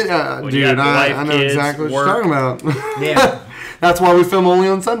sometimes. Dude, I know exactly what you're talking about. Yeah. That's why we film only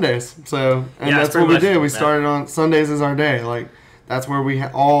on Sundays. So, and Yeah, that's what we did. We started on Sundays as our day. Like, that's where we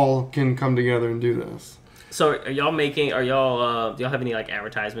all can come together and do this. So, do y'all have any like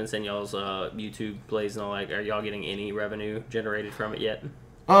advertisements in y'all's YouTube plays and all? Like, are y'all getting any revenue generated from it yet?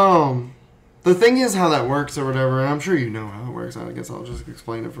 The thing is how that works or whatever, and I'm sure you know how it works. I guess I'll just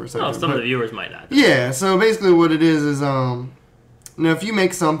explain it for a second. Oh, some of the viewers might not. Yeah, so basically what it is if you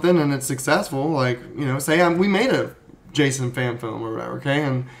make something and it's successful, like, say we made a Jason fan film or whatever, okay?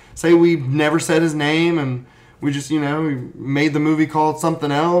 And say we never said his name and we just, we made the movie called something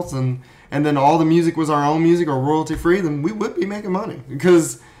else and then all the music was our own music or royalty free, then we would be making money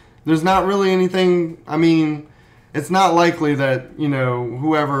because there's not really anything, it's not likely that,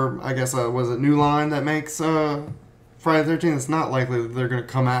 whoever, I guess, was it New Line that makes Friday the 13th, it's not likely that they're going to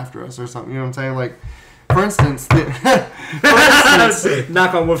come after us or something, you know what I'm saying? Like, for instance,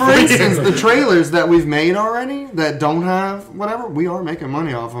 Knock on wood. For instance, the trailers that we've made already that don't have whatever, we are making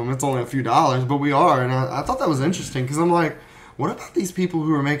money off them. It's only a few dollars, but we are. And I thought that was interesting because I'm like, what about these people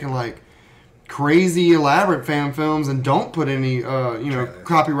who are making like crazy elaborate fan films and don't put any,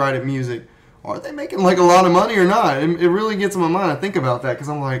 copyrighted music? Are they making like a lot of money or not? It really gets in my mind. I think about that because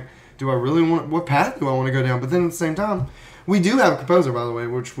I'm like, do I really what path do I want to go down? But then at the same time, we do have a composer, by the way,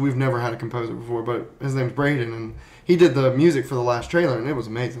 which we've never had a composer before, but his name's Braden, and he did the music for the last trailer, and it was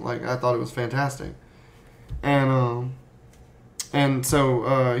amazing. Like, I thought it was fantastic. And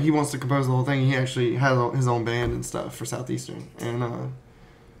so he wants to compose the whole thing. He actually has his own band and stuff for Southeastern, and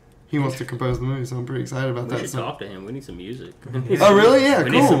he wants to compose the movie, so I'm pretty excited about that. We should talk to him. We need some music. Oh, really? Yeah,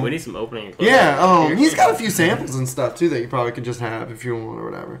 cool. We need some opening and closing. Yeah, he's got a few samples and stuff, too, that you probably could just have if you want or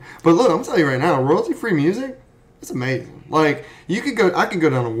whatever. But look, I'm telling you right now, royalty-free music, it's amazing. Like, I could go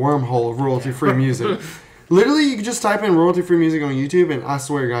down a wormhole of royalty-free music. Literally, you could just type in royalty-free music on YouTube, and I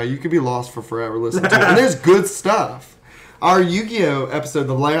swear to God, you could be lost for forever listening to it. And there's good stuff. Our Yu-Gi-Oh! Episode,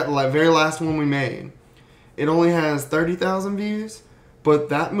 the very last one we made, it only has 30,000 views, but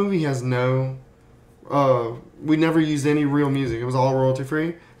that movie has we never used any real music. It was all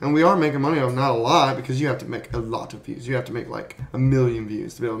royalty-free. And we are making money off, not a lot, because you have to make a lot of views. You have to make like 1 million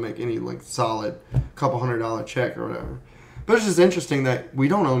views to be able to make any like solid couple $100 check or whatever. But it's just interesting that we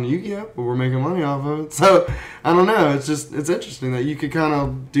don't own Yu-Gi-Oh, but we're making money off of it. So I don't know. It's interesting that you could kind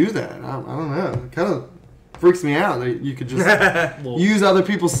of do that. I don't know. It kind of freaks me out that you could just use other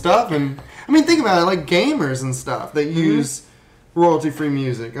people's stuff. And think about it, like gamers and stuff that use royalty-free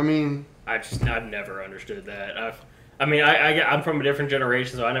music. I've never understood that. I'm from a different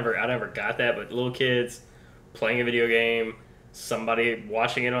generation, so I never got that. But little kids playing a video game, somebody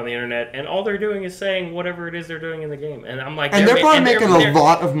watching it on the internet, and all they're doing is saying whatever it is they're doing in the game. And I'm like, and they're probably making a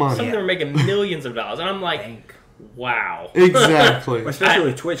lot of money. Some of them are making millions of dollars, and I'm like, wow. Exactly. Especially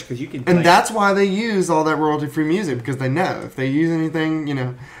with Twitch, because you can. And that's why they use all that royalty-free music, because they know if they use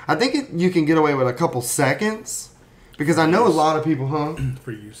anything, I think you can get away with a couple seconds, because I know a lot of people,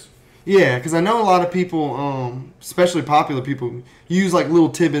 for use. Yeah, because I know a lot of people, especially popular people, use like little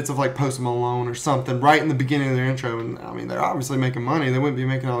tidbits of like Post Malone or something right in the beginning of their intro, and they're obviously making money. They wouldn't be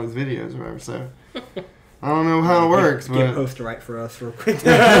making all these videos or whatever. So I don't know how it works, but get Post to write for us real quick.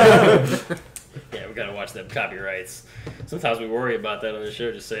 Yeah, we gotta watch them copyrights. Sometimes we worry about that on the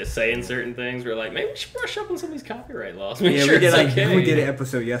show, just saying certain things. We're like, maybe we should brush up on some of these copyright laws. We did an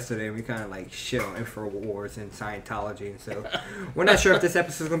episode yesterday, and we kind of like shit on InfoWars and Scientology, and so we're not sure if this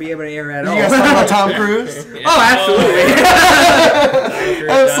episode is gonna be able to air at all. You guys talking about Tom Cruise? Yeah. Oh, absolutely.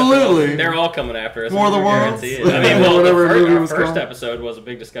 Absolutely. They're all coming after us. War of the Worlds. Our first episode was a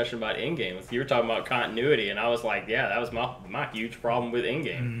big discussion about Endgame. You were talking about continuity, and I was like, yeah, that was my huge problem with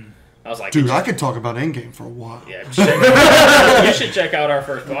Endgame. I was like, dude, I could talk about Endgame for a while. Yeah, you should check out our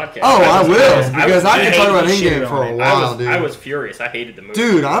first podcast. Oh, I will, because I could talk about Endgame for a while, dude. I was furious. I hated the movie.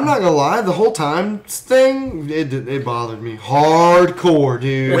 Dude, I'm not gonna lie. The whole time thing, it bothered me hardcore,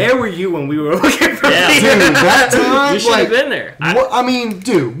 dude. Where were you when we were looking for dude, that time, you should have been there.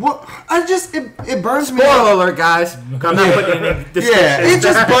 Dude, what? It burns me. Spoiler alert, guys. I'm not putting any discussion. Yeah, it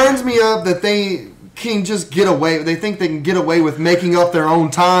just burns me up that they can just get away. They think they can get away with making up their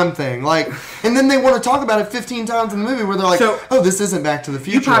own time thing. Like, and then they want to talk about it 15 times in the movie where they're like, "Oh, this isn't Back to the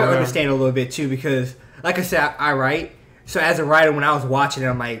Future." You probably understand a little bit too because, like I said, I write. So as a writer, when I was watching it,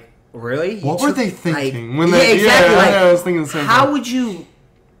 I'm like, really? What were they thinking when yeah, they? exactly. Yeah, I was thinking the same how thing. would you,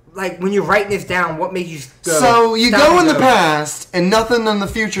 like, when you're writing this down? What makes you go? So you go in the past and nothing in the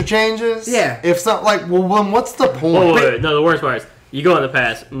future changes. Yeah. If something like, well, then what's the point? Oh, wait, no, the worst part is you go in the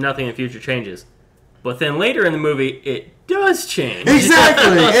past, nothing in the future changes. But then later in the movie, it does change.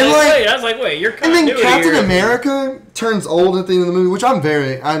 Exactly. I was like, wait, you're And then Captain here. America turns old at the end of the movie, which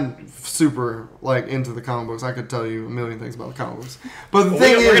I'm super like into the comic books. I could tell you a million things about the comic books. But the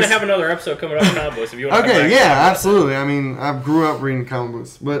thing is, we're gonna have another episode coming up on comic books if you want. Okay, yeah, absolutely. I mean, I grew up reading comic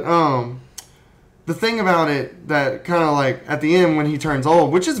books, but the thing about it that kind of like at the end when he turns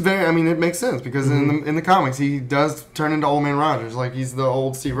old, which is very, I mean, it makes sense because in the comics he does turn into Old Man Rogers, like he's the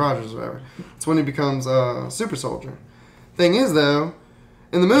old Steve Rogers or whatever. It's when he becomes a super soldier. Thing is though,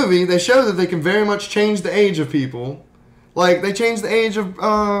 in the movie they show that they can very much change the age of people. Like they change the age of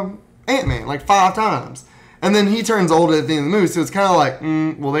Ant-Man like 5 times. And then he turns old at the end of the movie, so it's kind of like,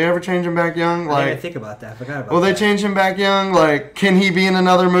 will they ever change him back young? Like, I didn't think about that. I forgot about that. will they change him back young? Like, can he be in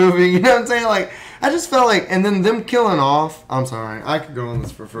another movie? You know what I'm saying? Like, I just felt like, and then them killing off. I'm sorry, I could go on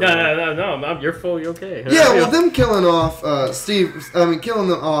this for further. No, you're fully okay. Yeah, well, them killing off killing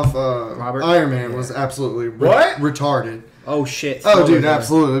them off Robert? Iron Man was absolutely retarded. Oh shit! Oh, dude,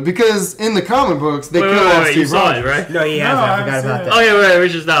 absolutely. Because in the comic books, they kill off you Steve saw Rogers. it, right? No, he hasn't. I forgot about that. Okay, wait, we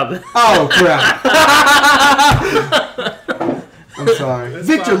should stop. Oh crap! I'm sorry,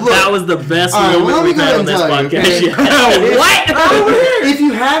 Victor. Look, That was the best All right, moment well, let me we've go had ahead on and this tell you, podcast okay? yet. What? if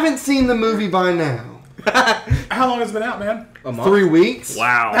you haven't seen the movie by now, How long has it been out, man? A month? 3 weeks.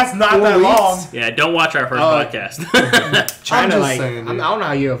 Wow. That's not 4 that weeks? long. Yeah, don't watch our first Oh. podcast. China, just like, saying, I dude. don't know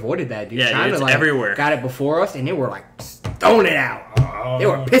how you avoided that, dude. Yeah, dude, China, it's like, everywhere. got it before us, and they were like throwing it out. They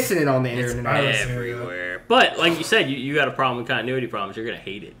were pissing it on the internet. Everywhere. But like you said, you got a problem with continuity problems. You're gonna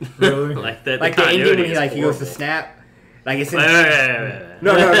hate it. Really? like the Like the ending continuity when is he goes to horrible. snap. Like it's in Wait.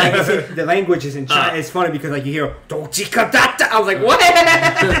 no, like it's in, the language is in China. It's funny because like you hear "Dochikadata." I was like,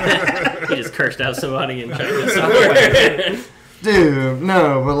 what? He just cursed out somebody in China somewhere. Dude,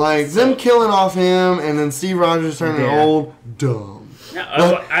 no, but like them killing off him and then Steve Rogers turning Yeah. old, dumb.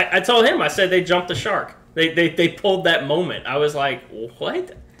 No, I told him. I said they jumped the shark. They pulled that moment. I was like,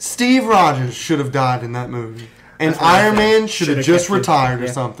 what? Steve Rogers should have died in that movie. And That's what I Iron said. Man should have Should've just kept it. retired or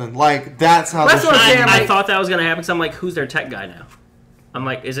Yeah. something. Like, that's how That's they what I'm should saying, I like- thought that was gonna happen because I'm like, who's their tech guy now? I'm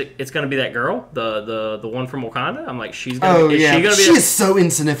like, it's gonna be that girl, the one from Wakanda? I'm like, she's gonna. Oh, is yeah. she gonna be? She is so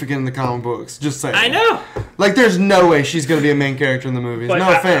insignificant in the comic books. Just saying. I know. Like, there's no way she's going to be a main character in the movies. But No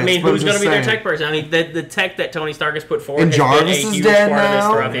offense. I mean, but I'm who's going to just be their saying. tech person? I mean, the tech that Tony Stark has put forward. And has been Jarvis a is huge dead part of this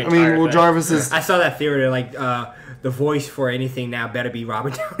now. throughout the I entire mean, well, thing. Jarvis is. I saw that theory like the voice for anything now better be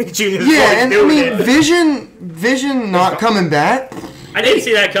Robert Downey Jr. Yeah, and I mean, Vision not coming back. I didn't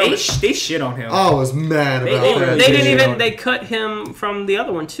see that coming. They shit on him. I was mad They, about that. they didn't Vision. even. They cut him from the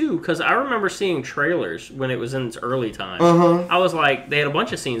other one too, because I remember seeing trailers when it was in its early time. I was like, they had a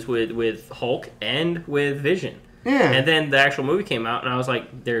bunch of scenes with Hulk and with Vision. Yeah. And then the actual movie came out, and I was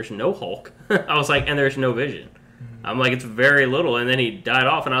like, "There's no Hulk." I was like, "And there's no Vision." I'm like, "It's very little." And then he died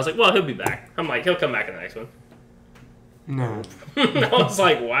off, and I was like, "Well, he'll be back." I'm like, "He'll come back in the next one." No. I was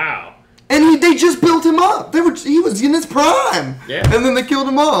like, "Wow." And they just built him up. He was in his prime. Yeah. And then they killed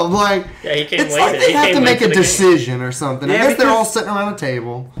him off. Like, Yeah, he came it's late. like they He have came to late make to a the game. decision or something. I Yeah, guess they're because- all sitting around a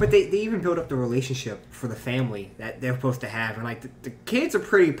table. But they even built up the relationship for the family that they're supposed to have, and like the kids are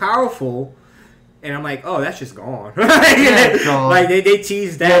pretty powerful. And I'm like, oh, that's just gone. Gone. Like they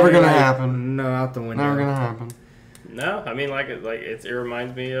teased that. Never and gonna like, happen. No, out the window. Never gonna happen. No, I mean, it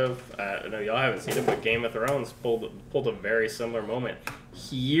reminds me of. I know y'all haven't seen it, but Game of Thrones pulled a very similar moment.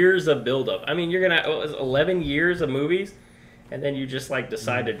 Years of buildup. I mean, you're gonna 11 years of movies, and then you just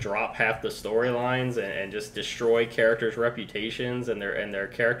decide to drop half the storylines and just destroy characters' reputations and their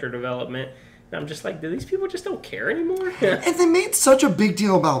character development. And I'm just like, do these people just don't care anymore? And they made such a big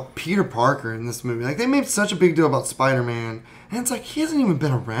deal about Peter Parker in this movie. Like, they made such a big deal about Spider-Man. And it's like, he hasn't even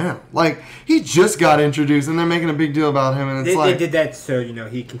been around. Like, he just got introduced, and they're making a big deal about him. And it's They did that so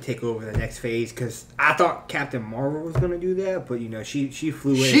he can take over the next phase. Because I thought Captain Marvel was gonna do that, but she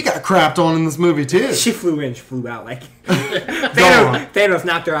flew in. she got crapped on in this movie, too. She flew in, she flew out. Like Gone. Thanos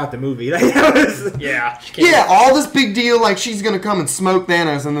knocked her out the movie. Like that was. Yeah, she can't- Yeah, all this big deal, like, she's going to come and smoke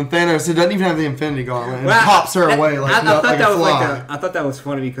Thanos, and then Thanos doesn't even have the Infinity Gauntlet and Well, pops her away like I thought like that a was fly. I thought that was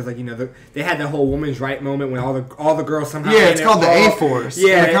funny because like they had the whole woman's right moment when all the girls somehow Yeah, it's in called the all- A-Force.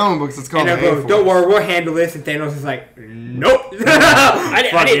 Yeah, In the comic books, it's called and the they go, A-Force. "Don't worry, we'll handle this." And Thanos is like, "Nope." I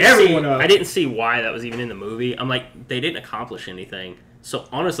Fucking everyone I up. didn't see why that was even in the movie. I'm like, they didn't accomplish anything. So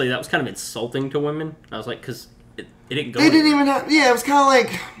honestly, that was kind of insulting to women. I was like, because it didn't go. They didn't anywhere. even have... Yeah, it was kind of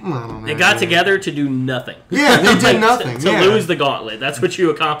like... I don't know. They got dude. together to do nothing. Yeah, they did Like, nothing. To yeah. lose the gauntlet. That's what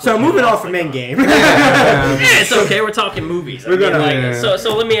you accomplished. So moving You on lost from the Endgame. Yeah, it's okay. We're talking movies. We're gonna- like, Yeah.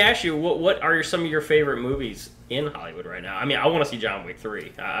 so let me ask you, what are some of your favorite movies in Hollywood right now? I mean, I want to see John Wick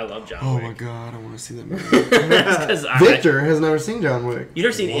 3. I love John Oh Wick. my god, I want to see that movie. 'Cause Victor has never seen John Wick. You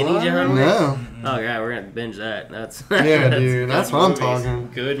never seen any John Wick? No. Oh yeah, we're gonna binge that. That's Yeah, dude, that's good what I'm movies. talking.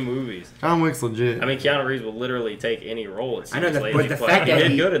 Good movies. John Wick's legit. I mean, Keanu Reeves will literally take any role. It I know seems that, lately, but the fact he that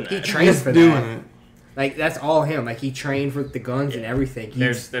did he good in that. trained he's for doing that, it. like that's all him. Like he trained for the guns and everything.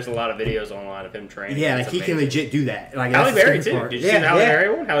 There's a lot of videos online of him training. Yeah, It's like he can amazing. legit do that. Like Halle that's the Berry scary too. part. Did you see the Halle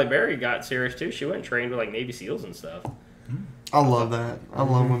Berry one? Halle Berry got serious too. She went and trained with like Navy SEAls and stuff. I love that. I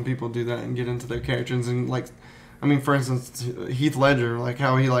love when people do that and get into their characters and like, I mean, for instance, Heath Ledger, like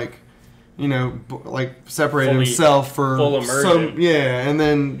how he like, you know, like separated Fully- himself for full immersion. yeah, and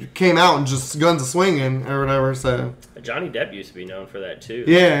then came out and just guns a swinging or whatever. So Johnny Depp used to be known for that too.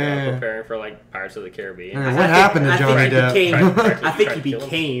 Yeah, Like, yeah, yeah. preparing for like Pirates of the Caribbean. Yeah, what happened to Johnny Depp? I think he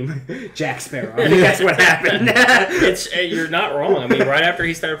became Jack Sparrow. I think that's what happened. It's you're not wrong. I mean, right after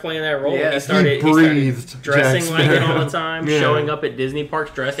he started playing that role, Yeah, he started breathed dressing Jack like it all Sparrow. the time, Yeah. showing up at Disney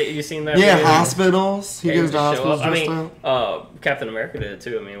parks dressed. You seen that? Yeah, video? hospitals. He Yeah, goes to just show hospitals up. I dressed mean, up. Captain America did it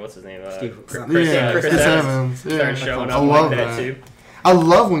too. I mean, what's his name? Steve- Chris Chris Evans. Yeah. started showing I up love like that that. too. I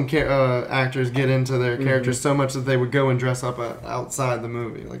love when actors get into their characters so much that they would go and dress up outside the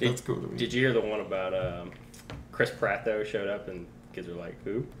movie. Like that's cool to me. Did you hear the one about Chris Pratt though showed up and kids were like,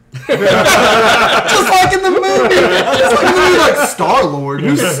 who? Just like in the movie. Just like in the movie, like Star-Lord.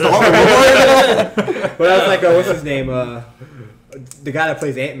 Who's Star-Lord? But I was like, what's his name? The guy that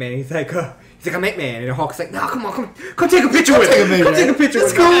plays Ant-Man. He's like, I'm Ant-Man, and Hulk's like, no, come take a picture with me. Come take a picture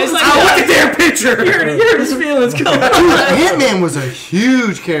with me. It's cool. I want the damn picture. You heard his feelings come. Dude, Ant-Man was a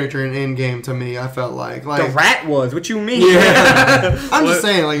huge character in Endgame to me, I felt like. The rat was. What you mean? Yeah. I'm just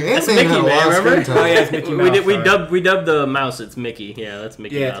saying, like, Ant-Man Mickey, had a man, lot of screen remember? time. Oh yeah, it's Mickey Mouse. We sorry. dubbed the mouse. It's Mickey. Yeah, that's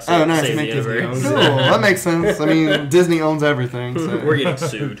Mickey Yeah. Mouse. Oh, nice. Saves the Mickey's universe. cool. That makes sense. I mean, Disney owns everything. So. We're getting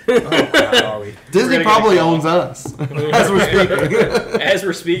sued. Oh, God, are we? Disney gonna probably get a call. owns us as we're speaking. As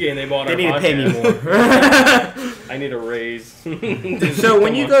we're speaking, they bought They our need to pay me podcast. more. I need a raise. So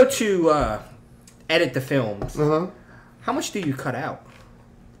when you go to edit the films, Uh-huh. how much do you cut out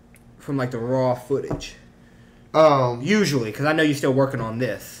from like the raw footage? Um, Usually, because I know you're still working on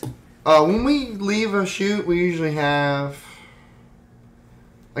this. when we leave a shoot, we usually have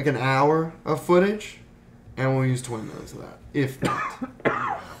like an hour of footage, and we'll use 20 minutes of that, if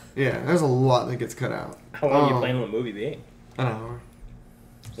not. Yeah, there's a lot that gets cut out. How long are you planning on the movie being? An hour.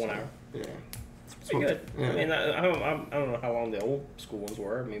 1 hour. Yeah. Pretty good. Yeah. I mean, I don't know how long the old school ones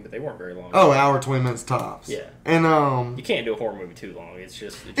were. I mean, but they weren't very long. Oh, hour 20 minutes tops. Yeah. And You can't do a horror movie too long. It's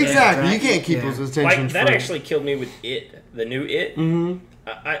just exactly, you can't keep Yeah. those attention. Like that actually killed me with It, the new It. Mm-hmm.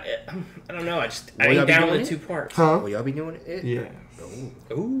 I don't know. I Will y'all didn't be download doing it it? 2 parts. Huh? Will y'all be doing it? Yeah.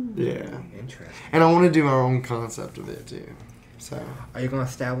 Ooh. Yeah. Interesting. And I want to do our own concept of it too. So Are you gonna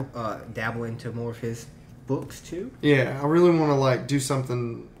dabble into more of his books too? yeah, I really want to like do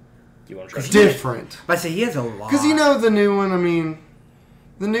something You want to try? different. But I say he has a lot. Because you know the new one, I mean,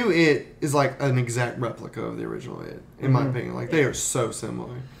 the new It is like an exact replica of the original It, in my opinion. Like they are so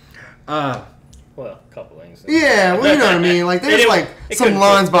similar. Well, a couple things. Yeah, well, you know what I mean. Like there's like it some couldn't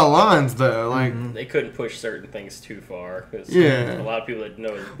lines by lines though. Like They couldn't push certain things too far. 'Cause Yeah. a lot of people that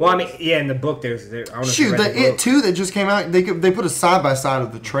know. Well, I mean, yeah, in the book I don't know if you shoot, read the It 2 that just came out, they put a side by side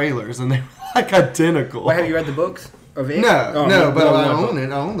of the trailers and they're like identical. Well, have you read the books of it? No, Oh, no, but I one own book.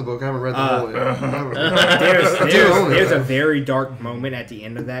 it. I own the book. I haven't read the whole yet. I haven't read it. There's own it. a very dark moment at the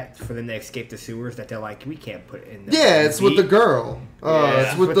end of that for them to escape the sewers that they're like, we can't put it in the Yeah, it's with the movie." girl. Yeah.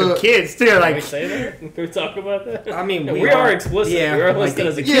 It's with with the the kids too. Can we Like, say that? Can we talk about that? I mean, we are explicit. Yeah, we are like listed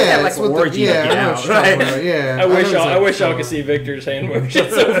as a the kid. kids yeah, have, like, it's with the orgy to yeah. get I know out, what you're talking right? about. Yeah, I wish know y'all exactly could see Victor's hand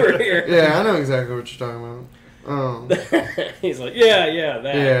motions over here. Yeah, I know exactly what you're talking about. He's like, yeah,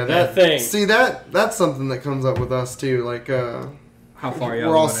 that thing. See that's something that comes up with us too. Like how far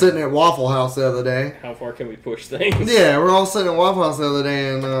we're all sitting at Waffle House the other day. How far can we push things? Yeah, we're all sitting at Waffle House the other day,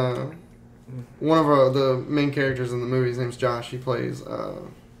 and one of the main characters in the movie, his name's Josh. He plays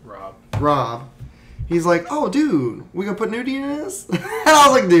Rob. He's like, "Oh, dude, we gonna put nudity in this?" And I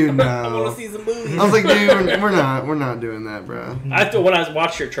was like, "Dude, no." I want to see some movies. I was like, "Dude, we're not doing that, bro." When I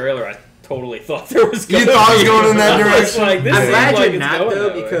watched your trailer, I totally thought there was. You thought it was going in that direction? Like, this I'm seems glad like you're it's not going though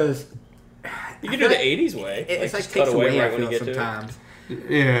that way. because You can do the 80s way. it's like just cut takes away right I when you feel get to it. sometimes.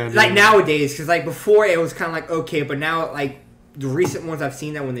 Yeah. dude. Like nowadays, because like before it was kind of like okay, but now like the recent ones I've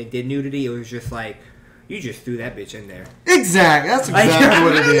seen that when they did nudity, it was just like you just threw that bitch in there. Exactly. That's Like, exactly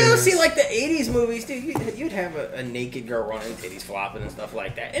what I it don't know. is. See, like the '80s movies, dude, you'd have a naked girl running, titties flopping, and stuff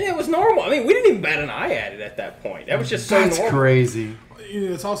like that, and it was normal. I mean, we didn't even bat an eye at it at that point. That was just so That's normal. crazy. You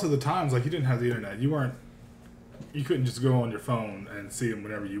know, it's also the times, like, you didn't have the internet. You couldn't just go on your phone and see them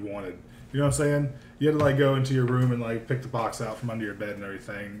whenever you wanted. You know what I'm saying? You had to, like, go into your room and, like, pick the box out from under your bed and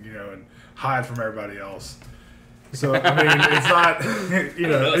everything, you know, and hide from everybody else. So, I mean, it's not, you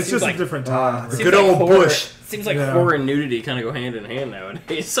know, It it's seems just like- a different time. Seems Good like old horror- Bush. Seems like Yeah. horror and nudity kind of go hand in hand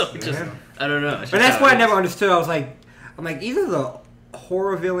nowadays. So just, I don't know. But that's why I never understood. I'm like, either the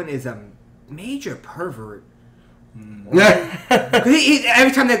horror villain is a major pervert.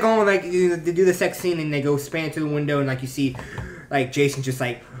 Every time they're going, like, they do the sex scene and they go span through the window and, like, you see, like, Jason just,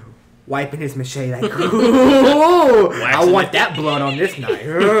 like, wiping his machete, like, ooh, I want that blood on this night.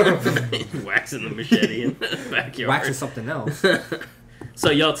 waxing the machete in the backyard. Waxing something else. So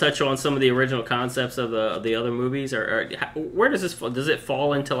y'all touch on some of the original concepts of the other movies, or where does this fall? Does it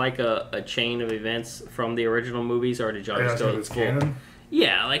fall into like a chain of events from the original movies, or did y'all Yeah, just so go it's full? canon.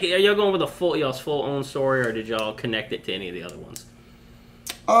 Yeah, like are y'all going with y'all's full own story, or did y'all connect it to any of the other ones?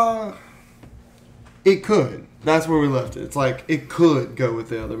 It could. That's where we left it. It's like it could go with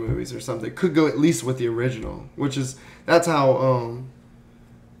the other movies or something. It could go at least with the original, that's how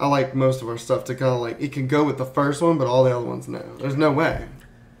I like most of our stuff to kind of like it can go with the first one, but all the other ones no. There's no way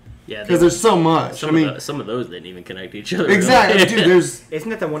Yeah, because there's so much. some of those didn't even connect to each other. exactly, really. dude. There's Isn't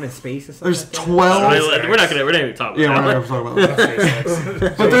that the one in space or something? there's like that? 12. We're not even talking Yeah, about we're that. not gonna talk about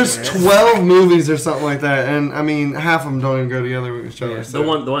that. But there's 12 movies or something like that, and I mean half of them don't even go together with each other. Yeah. So. The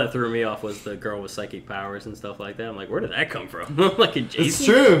one that threw me off was the girl with psychic powers and stuff like that. I'm like, where did that come from? Like in Jason? It's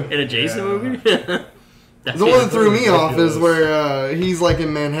true. In a Jason Yeah. movie? That The one that seems- threw me off is ridiculous. where he's like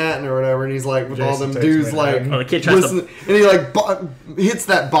in Manhattan or whatever, and he's like with all Jason them takes dudes like, Manhattan. Oh, the kid tries to- listen, and he like hits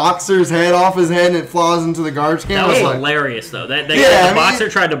that boxer's head off his head and it flies into the garbage can. That I was was like, hilarious, though. The Yeah, boxer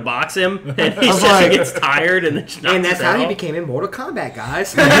tried to box him, and he was says like- he gets tired, and then just knocks And that's his how head he off. became in Mortal Kombat,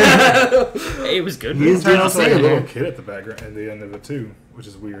 guys. It was good. He's Turns doing out to like a Santa. little kid at the background at the end of it too, which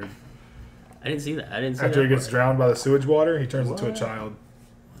is weird. I didn't see that. After he gets drowned by the sewage water, he turns into a child.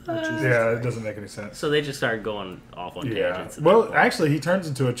 Yeah, it doesn't make any sense. So they just started going off on Yeah. tangents. at Well, that point. actually, he turns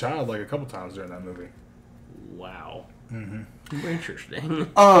into a child like a couple times during that movie. Wow. Interesting.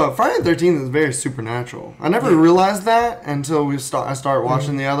 Friday the 13th is very supernatural. I never realized that until I started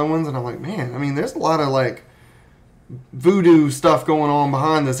watching the other ones, and I'm like, man, I mean, there's a lot of like voodoo stuff going on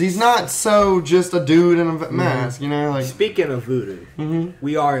behind this. He's not so just a dude in a mask, you know? Like, Speaking of voodoo,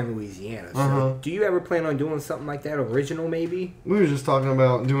 we are in Louisiana. So Uh-huh. do you ever plan on doing something like that, original maybe? we were just talking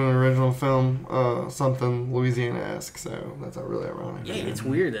about doing an original film, something Louisiana-esque, so that's really ironic. Yeah, it's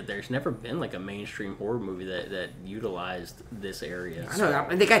weird that there's never been like a mainstream horror movie that utilized this area. I don't know. I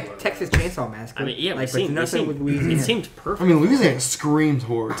mean, they got Texas Chainsaw Massacre. I mean, yeah, like, it but nothing with Louisiana. it seemed perfect. I mean, Louisiana screams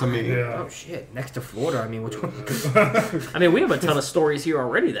horror to me. Yeah. Oh shit! Next to Florida, I mean, which one? I mean, we have a ton of stories here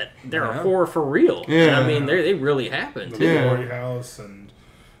already that they're Yeah. a horror for real. Yeah. I mean, they really happened. The Yeah. Glory House, and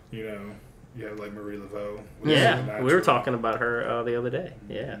you know, you have like Marie Laveau. which is Yeah, supernatural. we were talking about her the other day.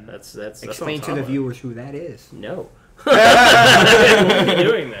 Yeah, that's what I'm Explain to talking the about. viewers who that is. No. Why are you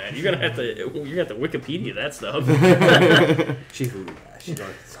doing that? You're gonna have to Wikipedia that stuff. She's voodoo guys. She's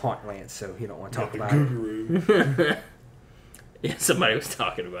on Hauntland, so you don't want to talk The about it. Guru. Yeah, somebody was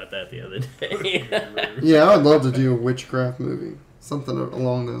talking about that the other day. Yeah, I would love to do a witchcraft movie. Something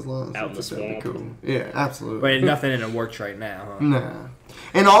along those lines. Out in the That'd be swamp. cool. Yeah, absolutely. But nothing in the works right now, huh? Nah.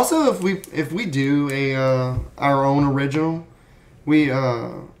 And also, if we do a our own original, we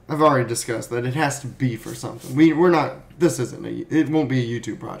have already discussed that it has to be for something. We're not. This isn't it won't be a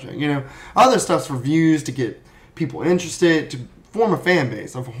YouTube project. You know, other stuff's for views to get people interested to form a fan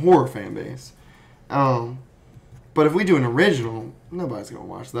base, of a horror fan base. But if we do an original, nobody's gonna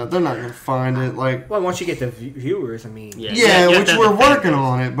watch that. They're not gonna find it. Like, Well, once you get the viewers, I mean, Yeah. yeah, you have which to have we're the fan working base.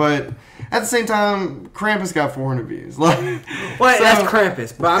 on it. But at the same time, Krampus got 400 views. Like, well, so- that's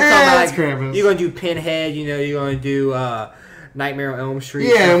Krampus. But I'm Yeah, talking that's about like, Krampus. you're gonna do Pinhead. You know, you're gonna do Nightmare on Elm Street.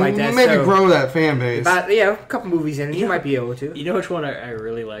 Yeah, stuff like that. maybe so, grow that fan base. About, yeah, a couple movies in it. You Yeah. might be able to. You know which one I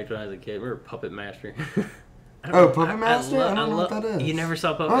really liked when I was a kid? Remember Puppet Master? I don't Oh, know. Puppet Master? I don't know what that is. You never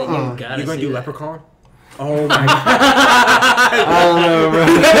saw Puppet? Uh-uh. You gotta You gonna see do that. Leprechaun? Oh my god! I don't know, bro.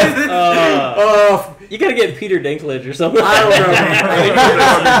 Oh, You gotta get Peter Dinklage or something. I don't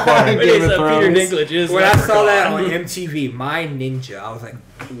know. We need Game of some Peter Thrones. Dinklage is When I saw Leprechaun. that on MTV, My Ninja, I was like,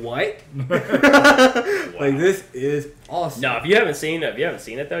 What? Like, this is awesome. No, if you haven't seen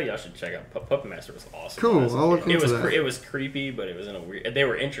it though, y'all should check out Puppet Master. Was awesome. Cool, I'll look into that. It was creepy, but it was in a weird. They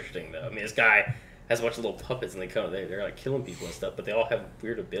were interesting though. I mean, this guy has a bunch of little puppets, and they're like killing people and stuff, but they all have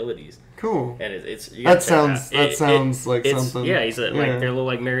weird abilities. Cool. And it's you That gotta check it out. sounds like It's- something. Yeah, he's like they're little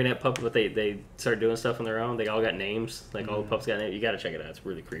like marionette puppet, but they start doing stuff on their own. They all got names. Like all the puppets got names. You got to check it out. It's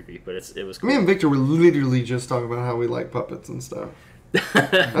really creepy, but it was cool. Me and Victor were literally just talking about how we like puppets and stuff.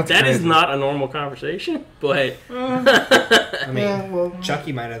 That is crazy. not a normal conversation, but I mean, Yeah, well-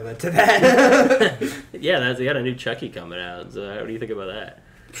 Chucky might have led to that. yeah, they got a new Chucky coming out. So what do you think about that?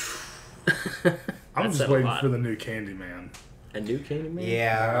 I'm That just said a waiting lot. for the new Candyman. A new Candyman?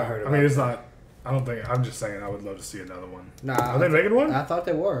 Yeah, I heard I about mean, it's that. not. I don't think. I'm just saying. I would love to see another one. Nah, Are they making one? I thought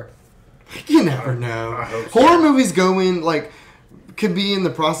they were. You never know. I hope so. Horror movies go in like could be in the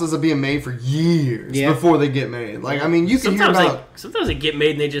process of being made for years Yeah. before they get made. Like I mean, you can hear about. Sometimes they get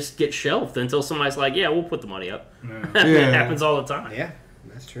made and they just get shelved until somebody's like, "Yeah, we'll put the money up." Yeah. It happens all the time. Yeah,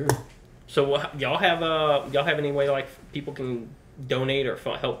 that's true. So y'all have any way like people can donate or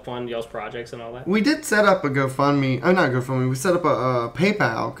help fund y'all's projects and all that? We did set up a GoFundMe. Oh, not GoFundMe. We set up a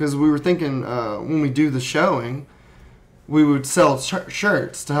PayPal because we were thinking when we do the showing, we would sell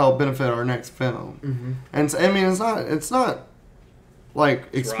shirts to help benefit our next film. Mm-hmm. And so, I mean, it's not like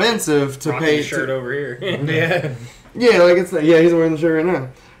expensive to Rocking pay. the shirt over here. Yeah. Yeah, like it's yeah. He's wearing the shirt right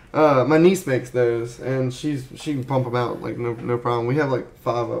now. My niece makes those, and she can pump them out like no problem. We have like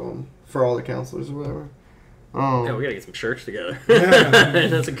 5 of them for all the counselors or whatever. Yeah, we gotta get some shirts together.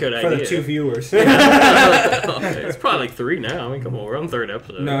 That's a good For idea. the 2 viewers. It's probably like 3 now. I mean, come on, we're on the 3rd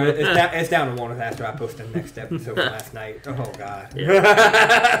episode. No, it's down to 1 after I posted the next episode from last night. Oh, God. Yeah,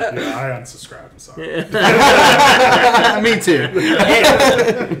 I unsubscribed. I'm sorry. Me too.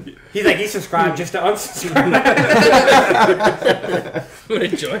 He's like, he subscribed just to unsubscribe. I'm gonna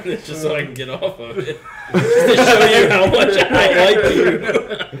join this just so I can get off of it. Just to show you how much I like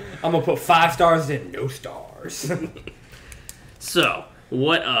you. I'm going to put 5 stars and no stars. So,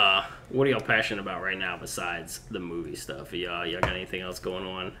 what are y'all passionate about right now besides the movie stuff? Y'all got anything else going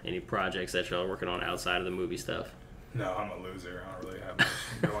on? Any projects that y'all are working on outside of the movie stuff? No, I'm a loser. I don't really have much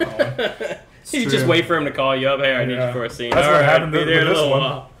going on. You just wait for him to call you up. Hey, I need you Yeah. for a scene. That's All what right, happened be with there in a this little one.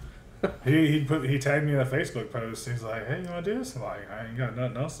 while. He tagged me in a Facebook post. He's like, "Hey, you want to do this?" I'm like, "I ain't got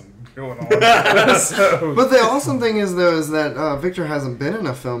nothing else going on." So, But the awesome thing is though is that Victor hasn't been in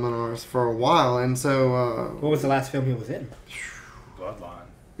a film of ours for a while, and so What was the last film he was in? Bloodline.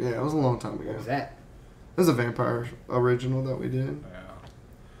 yeah, it was a long time ago. What was that? It was a vampire original that we did.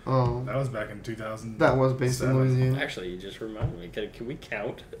 Yeah, that was back in 2000. That was based in Louisiana. Actually, you just reminded me. Can we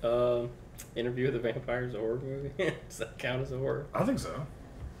count Interview with the Vampire as a horror movie? Does that count as a horror? I think so.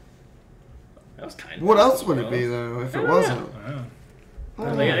 That was kind of. What else would it be though if it wasn't? Yeah.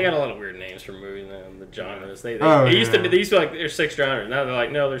 They got a lot of weird names for movies now. The genres. They Oh, used to yeah. be. They used to be like there's 6 genres. Now they're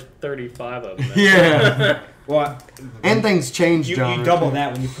like no, there's 35 of them. now. Yeah. Well, And things change, you John. double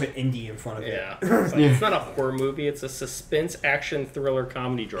that when you put indie in front of it. Yeah. It's, like, Yeah. it's not a horror movie. It's a suspense, action, thriller,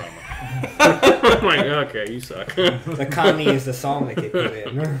 comedy drama. I'm like, okay, you suck. The comedy is the song that get put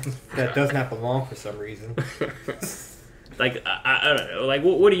in. That does not belong for some reason. Like I don't know. Like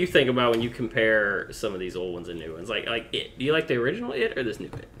what do you think about when you compare some of these old ones and new ones? Like It. Do you like the original It or this new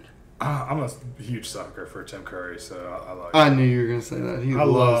It? I'm a huge sucker for Tim Curry, so I like. I knew you were gonna say that. He I loves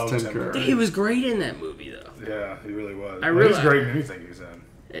love Tim Tim Curry. Curry. He was great in that movie though. Yeah, he really was. I He's realize- great in anything he's in.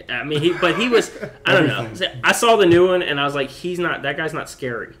 I mean, he was. I don't know. Everything. I saw the new one and I was like, that guy's not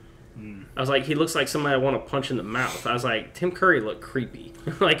scary. I was like, he looks like somebody I want to punch in the mouth. I was like, Tim Curry looked creepy.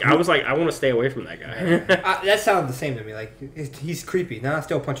 Like I was like, I want to stay away from that guy. That sounds the same to me. Like he's creepy. Now I'm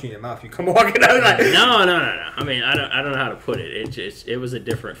still punching you in the mouth. You come walking out like. No. I mean, I don't know how to put it. It was a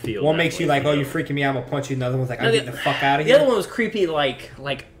different feel. One makes you like, oh, you're freaking me out. I'm gonna punch you. Another one's like, I'm getting the fuck out of The here. other one was creepy, like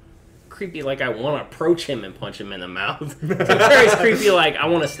creepy, like I want to approach him and punch him in the mouth. Tim Curry's creepy, like I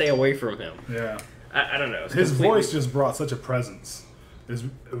want to stay away from him. Yeah. I don't know. It's His completely- voice just brought such a presence. Is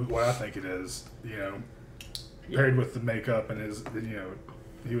what I think it is. You know, paired with the makeup and his. You know,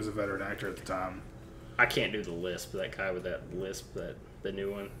 he was a veteran actor at the time. I can't do the lisp. That guy with that lisp, the new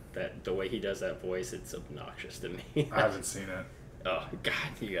one, that the way he does that voice, it's obnoxious to me. I haven't seen it. Oh God,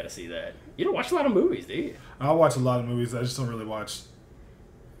 you got to see that. You don't watch a lot of movies, do you? I watch a lot of movies. I just don't really watch.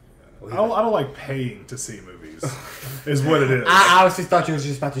 I don't like paying to see movies. Is what it is. I honestly thought you was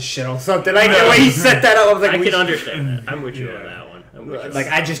just about to shit on something. Like the way he set that up, I was like, I we can should- understand that. I'm with you Yeah. on that one. I'm with you. Like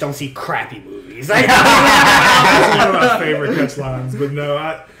I just don't see crappy movies. Like That's one of my favorite catch lines. But no,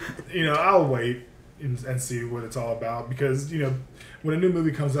 I'll wait. and see what it's all about, because when a new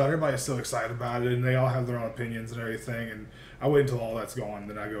movie comes out, everybody's so excited about it and they all have their own opinions and everything, and I wait until all that's gone,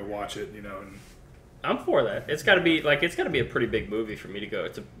 then I go watch it, and I'm for that. It's got to be a pretty big movie for me to go.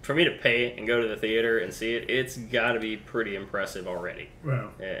 For me to pay and go to the theater and see it. It's got to be pretty impressive already. Wow.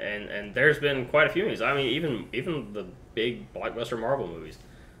 And there's been quite a few movies. I mean, even the big blockbuster Marvel movies.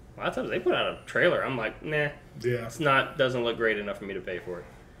 A lot of times they put out a trailer. I'm like, nah. Yeah. Doesn't look great enough for me to pay for it.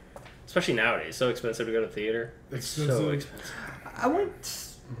 Especially nowadays, so expensive to go to the theater. It's so expensive. I went.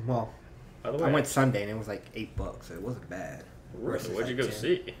 Well, By the way, I went Sunday and it was like $8, so it wasn't bad. Really? What'd you like go 10.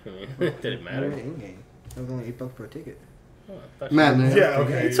 see? I mean, did it matter? In-game. It was only $8 per ticket. Oh, I thought you- Madness. Yeah,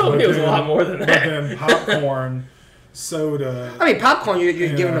 okay. You told me it was a lot more than But that. then popcorn, soda. I mean, popcorn, you're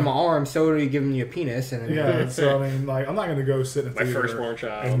Yeah. giving them an arm, soda, you're giving you a penis. And then, Yeah, so I mean, like, I'm not going to go sit in a My theater firstborn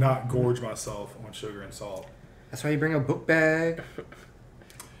child. and not gorge myself on sugar and salt. That's why you bring a book bag.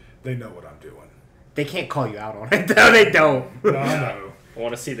 They know what I'm doing. They can't call you out on it. No, they don't. No, I know. I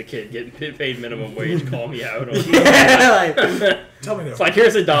want to see the kid get paid minimum wage. Call me out. On Like, Tell me no. It's like,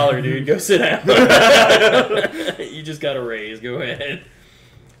 here's $1, dude. Go sit down. You just got a raise. Go ahead.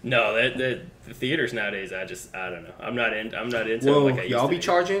 No, the theaters nowadays. I don't know. I'm not into. will it like I used y'all to be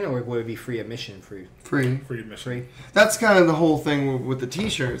charging, or will it be free admission? Free. Free. Free admission. Free. That's kind of the whole thing with the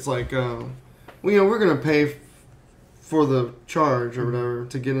T-shirts. Like, we're gonna pay for the charge or whatever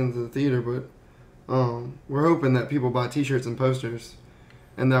to get into the theater, but we're hoping that people buy T-shirts and posters,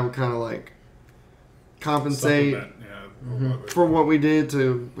 and that would kind of like compensate Supplement, yeah. for what we did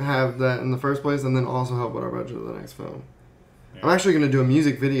to have that in the first place, and then also help with our budget of the next film. Yeah. I'm actually gonna do a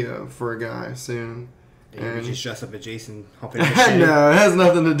music video for a guy soon. And you just dress up as Jason humping No, a machete. it has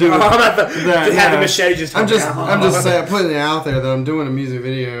nothing to do with I'm about to that. just have the no. machete just. I'm humping. just saying, putting it out there that I'm doing a music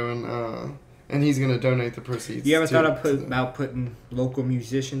video, and he's gonna donate the proceeds. You ever to- thought to the- about putting local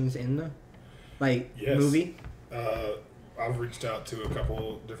musicians in the Yes. movie? I've reached out to a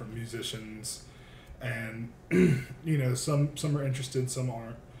couple different musicians, and some are interested, some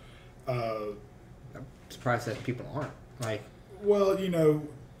aren't. I'm surprised that people aren't. Like, Well,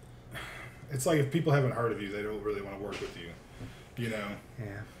 it's like if people haven't heard of you, they don't really want to work with you. yeah.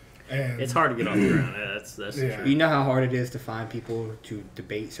 And It's hard to get off the ground. That's the Yeah. truth. You know how hard it is to find people to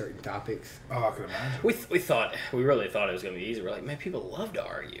debate certain topics. Oh, I can imagine. We really thought it was gonna be easy. We're like, man, people love to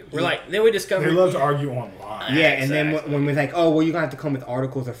argue. We're like, then we discovered They love to argue online. Yeah, and then Exactly. when we're like, oh, well, you're going to have to come with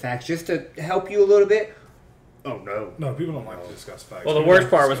articles or facts just to help you a little bit. Oh, no. No, people don't like to discuss facts. Well, the People worst like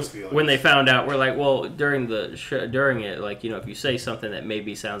to part was discuss feelings. when they found out. We're like, well, during it, like, if you say something that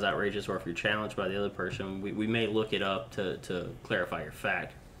maybe sounds outrageous, or if you're challenged by the other person, we may look it up to clarify your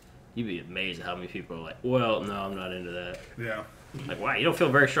fact. You'd be amazed at how many people are like, well, no, I'm not into that. Yeah. Like, wow, you don't feel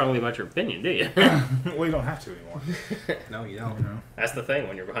very strongly about your opinion, do you? Well, you don't have to anymore. No, you don't. That's the thing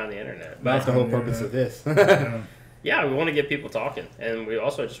when you're behind the internet. That's the whole Yeah. purpose of this. Yeah. Yeah, we want to get people talking, and we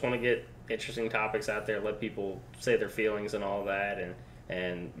also just want to get interesting topics out there, let people say their feelings and all that,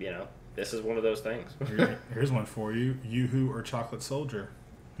 and this is one of those things. Here's one for you. Yoo-hoo or chocolate soldier?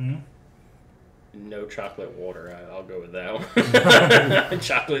 No chocolate water. I'll go with that one.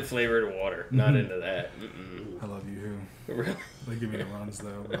 Chocolate flavored water. Not into that. Mm-mm. I love Yoo-hoo. Really? They give me the runs,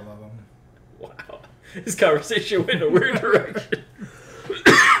 though, but I love them. Wow. This conversation went in a weird direction.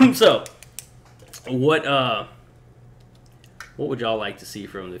 So, what would y'all like to see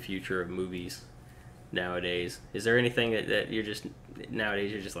from the future of movies nowadays? Is there anything that you're just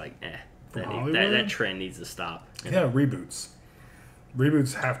nowadays you're just like, From that Hollywood? trend needs to stop? Yeah, reboots.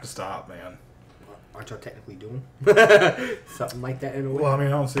 Reboots have to stop, man. Aren't y'all technically doing something like that in a way? Well, I mean,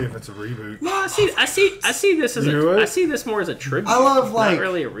 I don't see if it's a reboot. No, I see this as You would? I see this more as a tribute. I love, like- not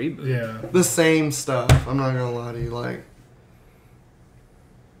really a reboot. Yeah. the same stuff. I'm not gonna lie to you. Like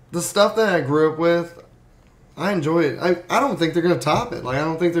the stuff that I grew up with, I enjoy it. I don't think they're gonna top it. Like I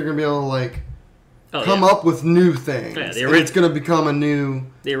don't think they're gonna be able to like come up with new things. Yeah, the And it's gonna become a new.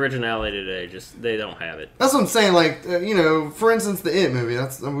 The originality today, just they don't have it. That's what I'm saying. Like for instance, the It movie.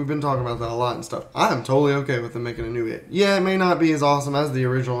 We've been talking about that a lot and stuff. I am totally okay with them making a new It. Yeah, it may not be as awesome as the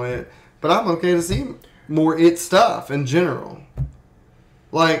original It, but I'm okay to see more It stuff in general.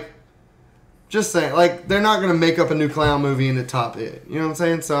 Like, just saying, like they're not gonna make up a new clown movie and the top It. You know what I'm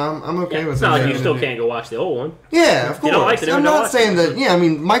saying? So I'm okay Yeah, with it's them not like you making a still new- can't go watch the old one. Yeah, of You course. don't like it, then I'm don't not watch saying it. that. Yeah, I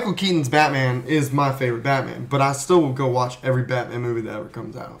mean, Michael Keaton's Batman is my favorite Batman, but I still will go watch every Batman movie that ever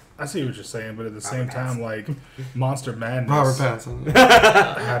comes out. I see what you're saying, but at the same time, like, Monster Madness Robert Pattinson.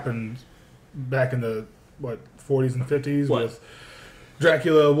 happened back in the, 40s and 50s What? with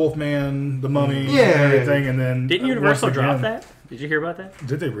Dracula, Wolfman, The Mummy, Yeah. and everything, and then... Didn't once Universal drop again- that? Did you hear about that?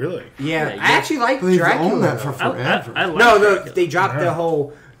 Did they really? Yeah, Yeah, I actually like They've Dracula. owned that for though. forever. I like No, Dracula. they dropped Yeah. the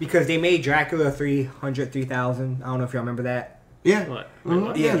whole because they made Dracula 300, 3000. I don't know if y'all remember that. Yeah. What? Mhm.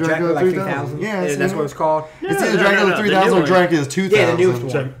 What? Yeah, Dracula like 3000. Yeah, Yeah, that's what it's called. It's either Dracula 3000 or Dracula 2000. Yeah, the newest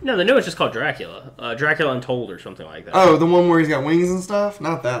one. No, the new one's just called Dracula. Dracula Untold or something like that. Oh, the one where he's got wings and stuff?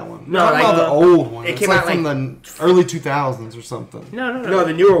 Not that one. No, Not like, about the old one. it It's came like out, from the early 2000s or something. No. No,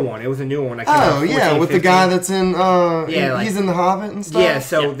 the newer one. It was a newer one. That came out Oh, 14, yeah, with the 15. guy that's in, Yeah, like- he's in The Hobbit and stuff? Yeah,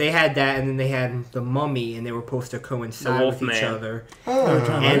 so Yeah. they had that, and then they had the Mummy, and they were supposed to coincide with each Wolfman. other. Oh,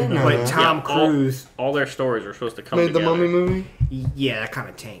 I didn't And know but that. Tom Yeah, all- Cruise, All their stories are supposed to come Made the together. Mummy movie? yeah, that kind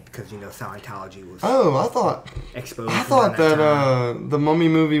of tanked because Scientology was Oh, I thought exposed. I around thought that time. the Mummy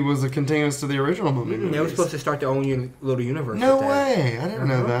movie was a continuous to the original Mummy movie. They were supposed to start their own little universe. No with that. way! I didn't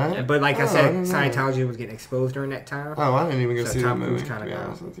know that. But like I Oh, said, didn't know that. Scientology was getting exposed during that time. Oh, I didn't even go So see that Tom movie. Cruise To kinda be got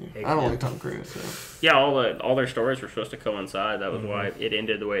honest with you, ignorant. I don't like Tom Cruise. So. Yeah, all their stories were supposed to coincide. That was why it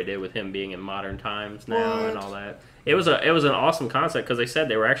ended the way it did with him being in modern times now and What? all that. It was an awesome concept because they said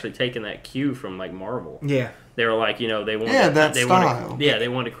they were actually taking that cue from like Marvel. Yeah, They were like, they wanted that they style. Wanted, they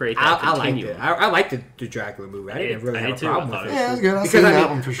wanted to create that I liked continuum. it. I liked the Dracula movie. I didn't really I have a did too. problem I thought with it it. Yeah, that's good. I've Because seen I that mean,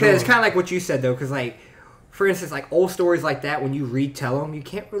 one for 'cause sure. it's kind of like what you said though. Because like, for instance, like old stories like that, when you retell them, you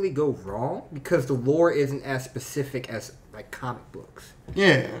can't really go wrong because the lore isn't as specific as like comic books.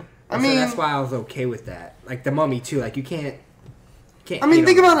 Yeah, I So mean, that's why I was okay with that. Like the Mummy too. Like you can't. I mean, hate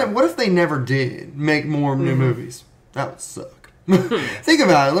think on about it. What if they never did make more new movies? That would suck. Think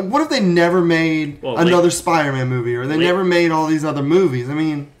about it. Like, what if they never made Well, another like- Spider-Man movie, or they like- never made all these other movies? I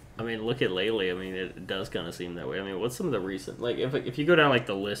mean, Look at lately. It does kind of seem that way. What's some of the recent like if you go down like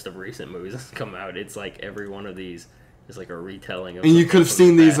the list of recent movies that's come out, it's like every one of these is like a retelling of. and you something could have from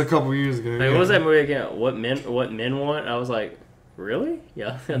seen the these a past. couple years ago. Like, yeah. what was that movie again? What men want? I was like, really?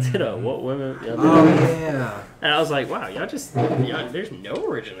 Yeah, that's it. What women? Yeah, Oh yeah. And I was like, wow, there's no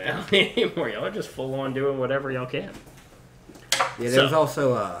originality anymore. Y'all are just full on doing whatever y'all can. Yeah, there So- was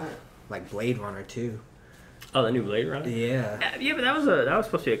also like Blade Runner too. Oh, the new Blade Runner. Yeah. Yeah, but that was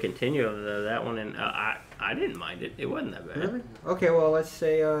supposed to be a continuum of that one, and I didn't mind it. It wasn't that bad. Really? Okay, well let's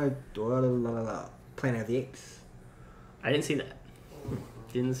say Planet of the Apes. I didn't see that.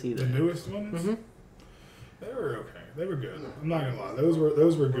 Didn't see The that. newest ones? They were okay. They were good. I'm not gonna lie. Those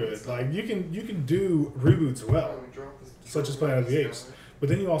were good. Like you can do reboots well, such as Planet of the Apes. But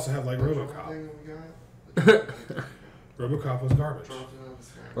then you also have like RoboCop. RoboCop was garbage.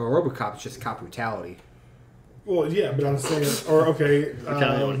 Well, RoboCop is just cop brutality. Well, yeah, but I'm saying, or okay,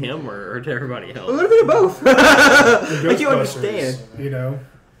 Retaliate on him or to everybody A else. little bit of both. Like you Ghostbusters, understand. You know?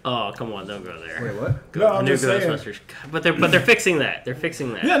 Oh, come on, don't go there. Wait, what? No, I'm New just saying. Ghostbusters. But they're fixing that. They're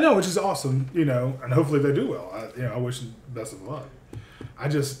fixing that. Yeah, no, which is awesome. You know, and hopefully they do well. I wish them best of luck. I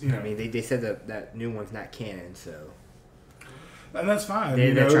just, I mean, they said that new one's not canon, so. and that's fine. They're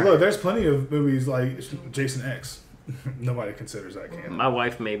you know, trying. look, there's plenty of movies like Jason X. Nobody considers that canon. My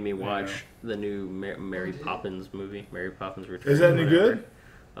wife made me watch the new Mary Poppins movie. Mary Poppins Return. Is that any whatever. good?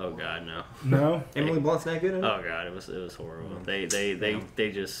 Oh God, no. No. Emily Blunt's not good enough? Oh God, it was horrible. They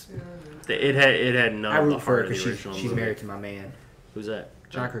just it had none I of the root for her heart of the because original she's movie. married to my man, Who's that?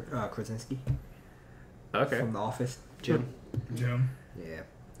 John Krasinski, Okay, from The Office. Jim. Jim. Yeah,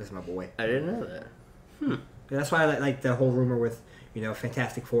 that's my boy. I didn't know that. Yeah, that's why I like the whole rumor with,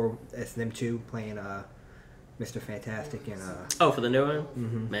 Fantastic Four, it's them two playing Mr. Fantastic and Oh, for the new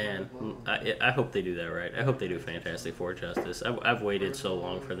one, man, I hope they do that right. I hope they do Fantastic Four justice. I've waited so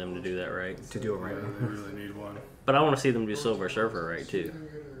long for them to do that right, to do it right. They really need one. but I want to see them do Silver Surfer right too.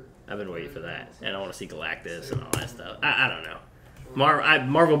 I've been waiting for that, and I want to see Galactus and all that stuff. I don't know.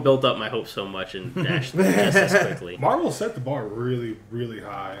 Marvel built up my hopes so much and dashed just as quickly. Marvel set the bar really, really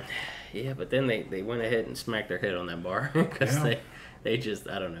high. Yeah, but then they went ahead and smacked their head on that bar because Yeah. they just,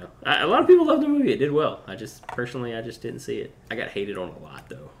 I don't know. A lot of people loved the movie. It did well. I just didn't see it. I got hated on a lot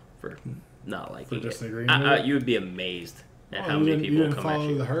though for not liking For it. disagreeing with it? You would be amazed at how you many people didn't come at follow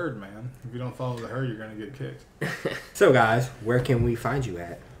you. the herd, man. If you don't follow the herd, you're gonna get kicked. So, guys, where can we find you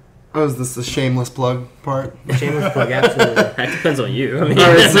at? Oh, is this the shameless plug part? Shameless plug, absolutely. That depends on you. I mean,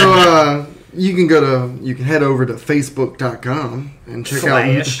 All right, so you can head over to facebook.com and check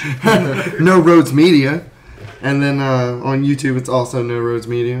out No Roads Media, and then on YouTube it's also No Roads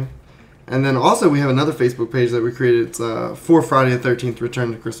Media, and then also we have another Facebook page that we created. It's for Friday the 13th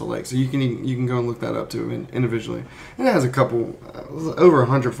Return to Crystal Lake, so you can go and look that up too individually. And it has a couple over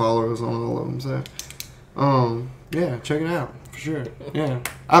 100 followers on all of them, so yeah, check it out for sure. Yeah,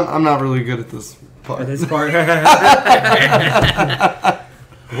 I'm not really good at this part. At this part.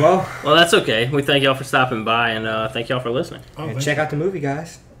 Well, that's okay. We thank y'all for stopping by and thank y'all for listening. Oh, and thank check out the movie,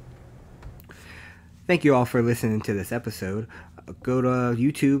 guys. Thank you all for listening to this episode. go to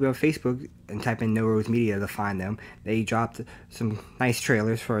YouTube or Facebook and type in No Rose Media to find them. They dropped some nice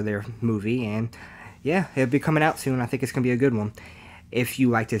trailers for their movie, and yeah, it'll be coming out soon. I think it's going to be a good one. If you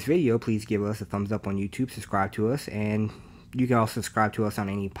like this video, please give us a thumbs up on YouTube, subscribe to us, and you can also subscribe to us on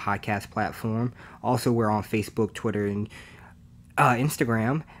any podcast platform. Also, we're on Facebook, Twitter, and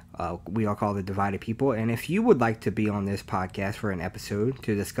Instagram. We are called The Divided People. And if you would like to be on this podcast for an episode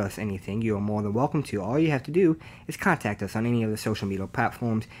to discuss anything, you are more than welcome to. All you have to do is contact us on any of the social media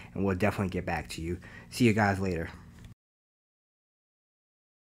platforms, and we'll definitely get back to you. See you guys later.